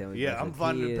ain't got to tell me. Yeah, about I'm your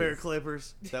finding a kids. pair of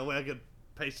clippers. That way I can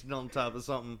paste it on top of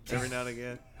something every now and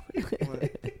again.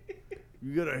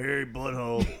 You got a hairy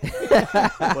butthole,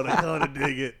 but I kind of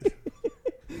dig it.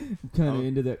 I'm kind of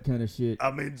into that kind of shit.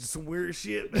 I'm into some weird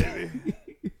shit, baby.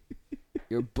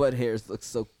 Your butt hairs look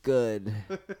so good.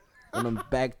 When I'm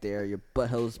back there, your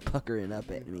butthole's puckering up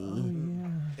at Oh, me.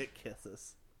 yeah. It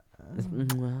kisses.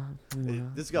 Lewd,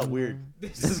 This got weird.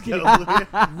 This got weird.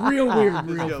 Real weird,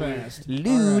 This real got weird. fast.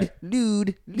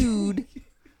 lewd, lewd.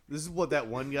 This is what that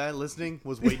one guy listening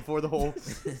was waiting for the whole.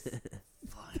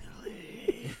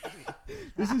 Finally.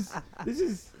 This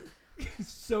is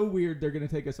so weird. They're gonna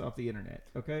take us off the internet.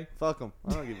 Okay. Fuck them.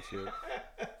 I don't give a shit.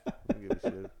 I don't give a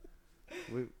shit.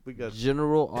 We got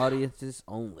General audiences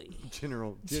only.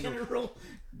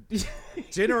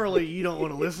 generally you don't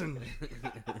want to listen.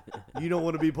 You don't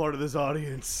want to be part of this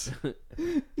audience. What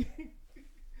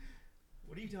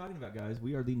are you talking about, guys?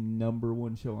 We are the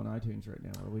 #1 show on iTunes right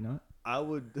now, are we not? I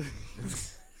would.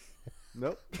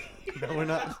 Nope. No, we're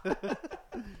not.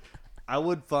 I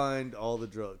would find all the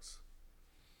drugs.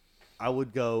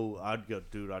 I'd go,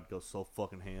 dude. I'd go so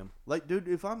fucking ham. Like, dude,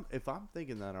 if I'm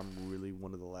thinking that I'm really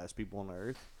one of the last people on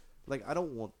earth, like, I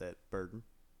don't want that burden.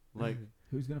 Like,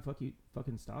 Who's gonna fucking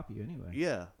stop you anyway?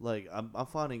 yeah, like I'm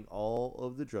finding all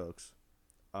of the drugs.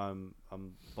 I'm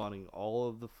finding all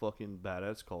of the fucking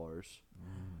badass cars.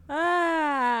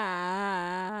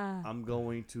 I'm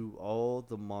going to all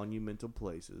the monumental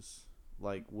places.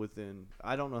 Like within,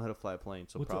 I don't know how to fly a plane,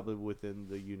 so probably within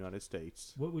the United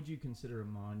States. What would you consider a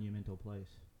monumental place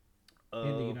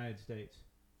in the United States?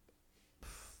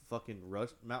 Fucking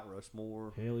Mount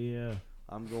Rushmore. Hell yeah.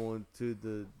 I'm going to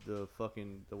the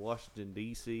Washington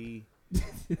D.C.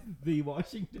 The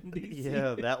Washington D.C.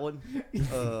 Yeah, that one.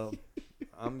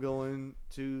 I'm going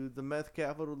to the meth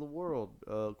capital of the world,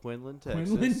 Quinlan, Texas.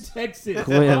 Quinlan, Texas.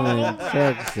 Quinlan,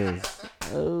 Texas.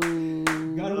 Oh.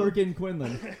 Gotta work in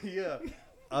Quinlan. Yeah.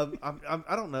 I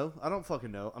don't know. I don't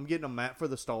fucking know. I'm getting a map for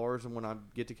the stars, and when I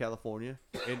get to California,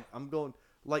 and I'm going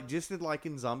just like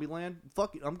in Zombieland.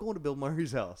 Fuck it, I'm going to Bill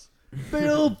Murray's house.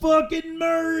 Bill fucking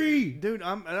Murray, Dude,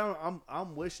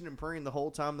 I'm wishing and praying the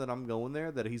whole time that I'm going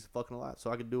there that he's fucking alive,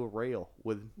 so I could do a rail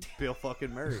with Bill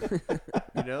fucking Murray.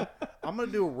 You know, I'm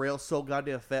gonna do a rail so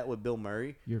goddamn fat with Bill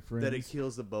Murray your friends that it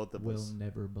kills the both of will us.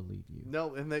 never believe you.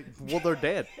 No, and they're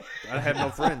dead. I have no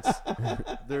friends.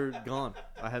 They're gone.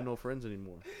 I have no friends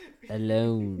anymore.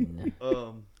 Alone.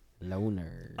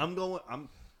 Loner. I'm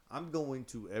going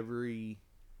to every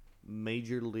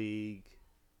major league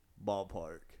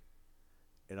ballpark,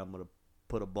 and I'm gonna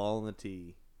put a ball on the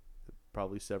tee,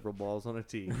 probably several balls on a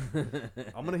tee.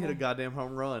 I'm gonna hit a goddamn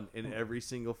home run in every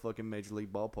single fucking major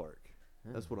league ballpark.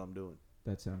 That's what I'm doing,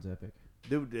 That sounds epic.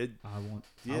 dude. I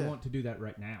want to do that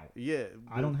right now. Yeah,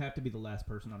 I don't have to be the last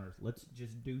person on earth. Let's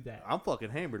just do that. I'm fucking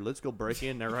hammered. Let's go break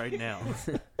in there right now.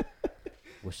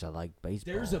 Wish I liked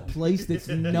baseball. There's a place that's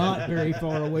not very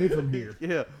far away from here.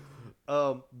 Yeah,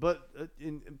 but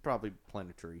in probably plant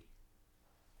a tree.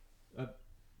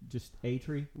 Just a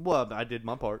tree. Well, I did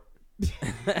my part.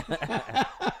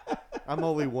 I'm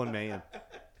only one man.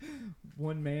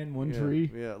 One man, one Yeah,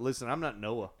 tree. Yeah, listen, I'm not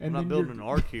Noah. And I'm not then building an you're-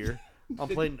 ark here. I'm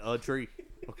planting a tree.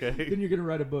 Okay. Then you're gonna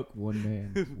write a book. One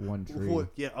man, one tree.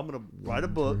 Yeah, I'm gonna write a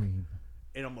one book dream.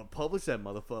 and I'm gonna publish that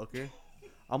motherfucker.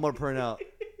 I'm gonna print out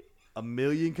 1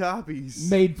 million copies,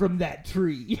 Made from that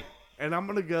tree. and I'm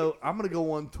gonna go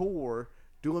on tour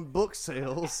doing book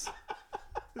sales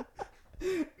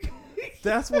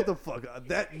That's what the fuck.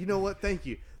 That you know what? Thank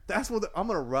you. That's what I'm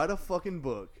gonna write a fucking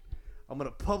book. I'm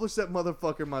gonna publish that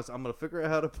motherfucker myself. I'm gonna figure out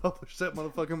how to publish that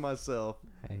motherfucker myself.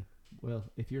 Hey, Well,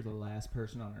 if you're the last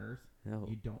person on Earth, no.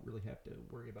 you don't really have to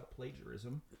worry about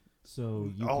plagiarism. So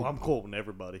you I'm quoting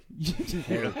everybody.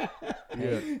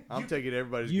 Yeah, I'm taking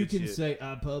everybody's You good can shit. say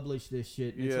I published this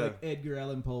shit. It's Yeah. like Edgar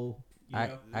Allan Poe. You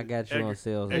know? I got you on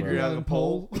sales, Edgar bro. Allan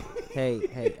Poe.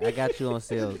 Hey, I got you on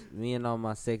sales. Me and all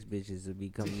my sex bitches will be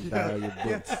coming by all your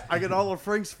books. I get all of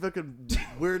Frank's fucking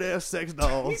weird ass sex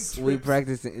dolls. We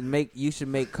practice it. You should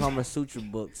make Kama Sutra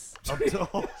books.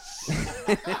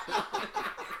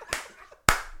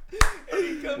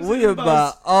 We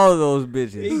about all those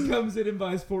bitches. He comes in and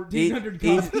buys 1,400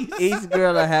 Each, copies. each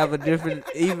girl will have a different.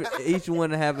 Each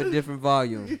one will have a different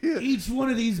volume. Each one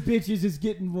of these bitches is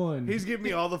getting one. He's giving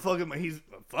me all the fucking. He's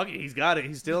got it.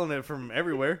 He's stealing it from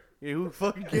everywhere. Yeah, who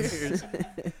fucking cares?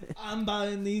 I'm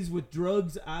buying these with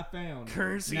drugs I found.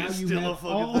 Currency now is you still have a fucking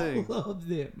all thing. of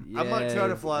them. I might try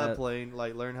to Yes, fly a plane,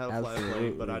 like learn how to fly a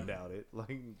plane, but I absolutely. doubt it.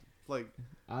 Like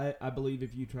I believe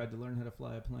if you tried to learn how to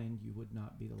fly a plane, you would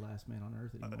not be the last man on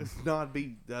Earth anymore.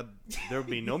 there would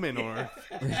be no men on Earth.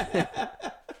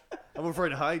 I'm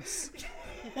afraid of heights.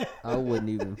 I wouldn't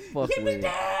even fuck with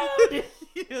it.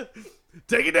 Yeah.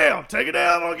 Take it down. Take it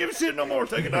down. I don't give a shit no more.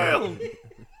 Take it down.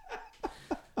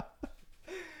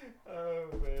 Oh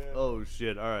man. Oh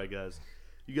shit! All right, guys.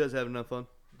 You guys having enough fun?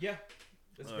 Yeah,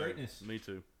 that's All right, greatness. me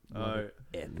too. Love All right.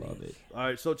 it. Love it. All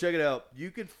right, so check it out. You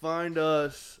can find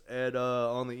us at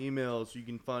on the emails. You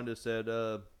can find us at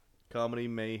Comedy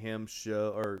Mayhem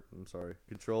Show, or I'm sorry,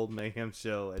 Controlled Mayhem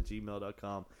Show at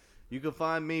gmail.com. You can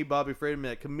find me, Bobby Freedom,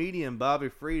 at comedian Bobby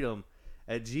Freedom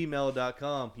at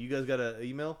gmail.com. You guys got an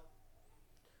email?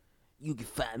 You can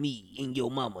find me in your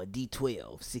mama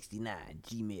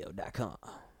D1269gmail.com.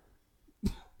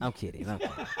 I'm kidding.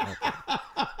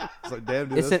 It's like, damn,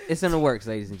 dude. It's in the works,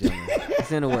 ladies and gentlemen.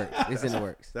 It's in the works. It's in the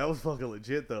works. That was fucking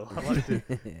legit, though. I liked it.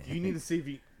 You need to see if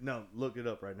you... No, look it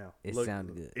up right now. It Look,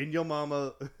 sounded good. In your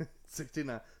mama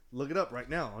 69. Look it up right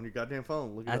now on your goddamn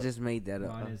phone. Look it I up. just made that up.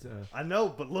 Mine is I know,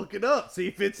 but look it up. See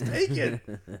if it's taken.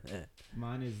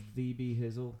 mine is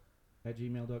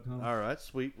thebhizzle@gmail.com. All right,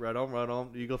 sweet. Right on, right on.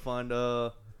 You go find...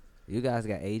 You guys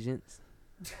got agents?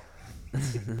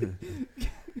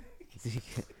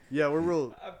 Yeah, we're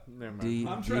real... Never mind. Do you,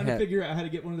 I'm do trying you to have, figure out how to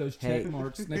get one of those check Hey.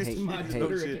 marks next to my hey,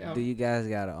 Twitter shit. account. do you guys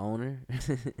got an owner?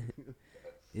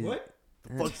 What?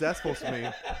 The fuck's that supposed to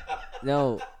mean?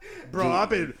 No. Bro, I've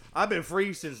been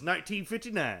free since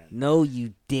 1959. No,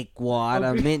 you dickwad. I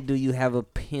Okay. meant, do you have a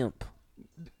pimp?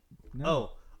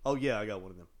 No. Oh yeah, I got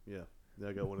one of them. Yeah,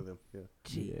 I got one of them. Yeah,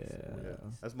 Jeez. yeah.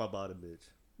 That's my bottom bitch.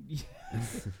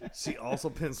 She also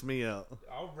pimps me out.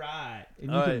 All right. And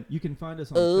All right. you can find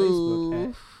us on Oh. Facebook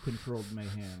at Controlled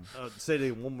Mayhem. Say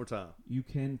it one more time. You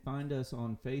can find us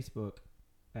on Facebook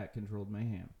at Controlled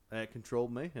Mayhem. At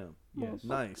Controlled Mayhem. Yes.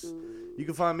 Nice. You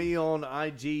can find me on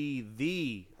IG,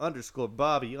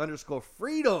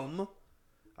 _Bobby_Freedom.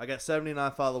 I got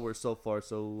 79 followers so far,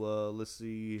 so let's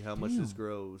see how much this Damn.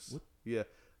 grows. What? Yeah.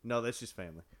 No, that's just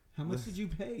family. How much did you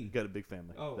pay? You got a big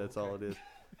family. Oh, that's okay. all it is.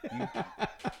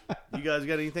 You guys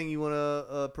got anything you want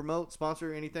to promote,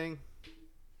 sponsor, anything?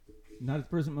 Not at the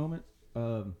present moment.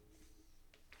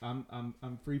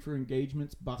 I'm free for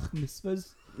engagements, Bach mitzvahs.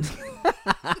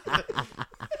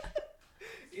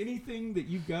 Anything that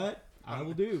you got, I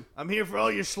will do. I'm here for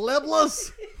all your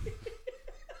schleblers.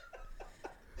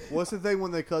 What's the thing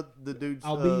when they cut the dude's...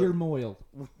 I'll be your moil.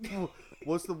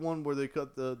 What's the one where they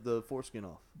cut the foreskin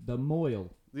off? The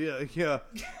moil. Yeah.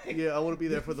 I want to be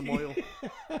there for the moil.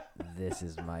 This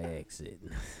is my exit.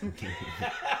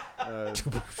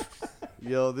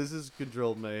 Yo, this is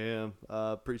Controlled Mayhem.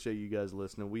 Appreciate you guys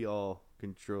listening. We all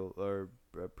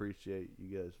appreciate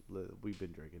you guys. We've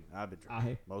been drinking. I've been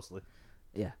drinking mostly.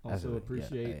 Yeah. Also absolutely.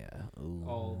 appreciate Yeah. Ooh.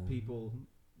 all people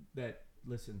that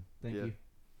listen. Thank Yeah. you.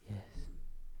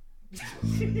 Yes.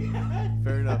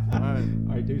 Fair enough. All right.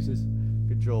 All right, deuces.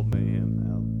 Controlled Mayhem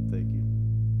out. Thank you.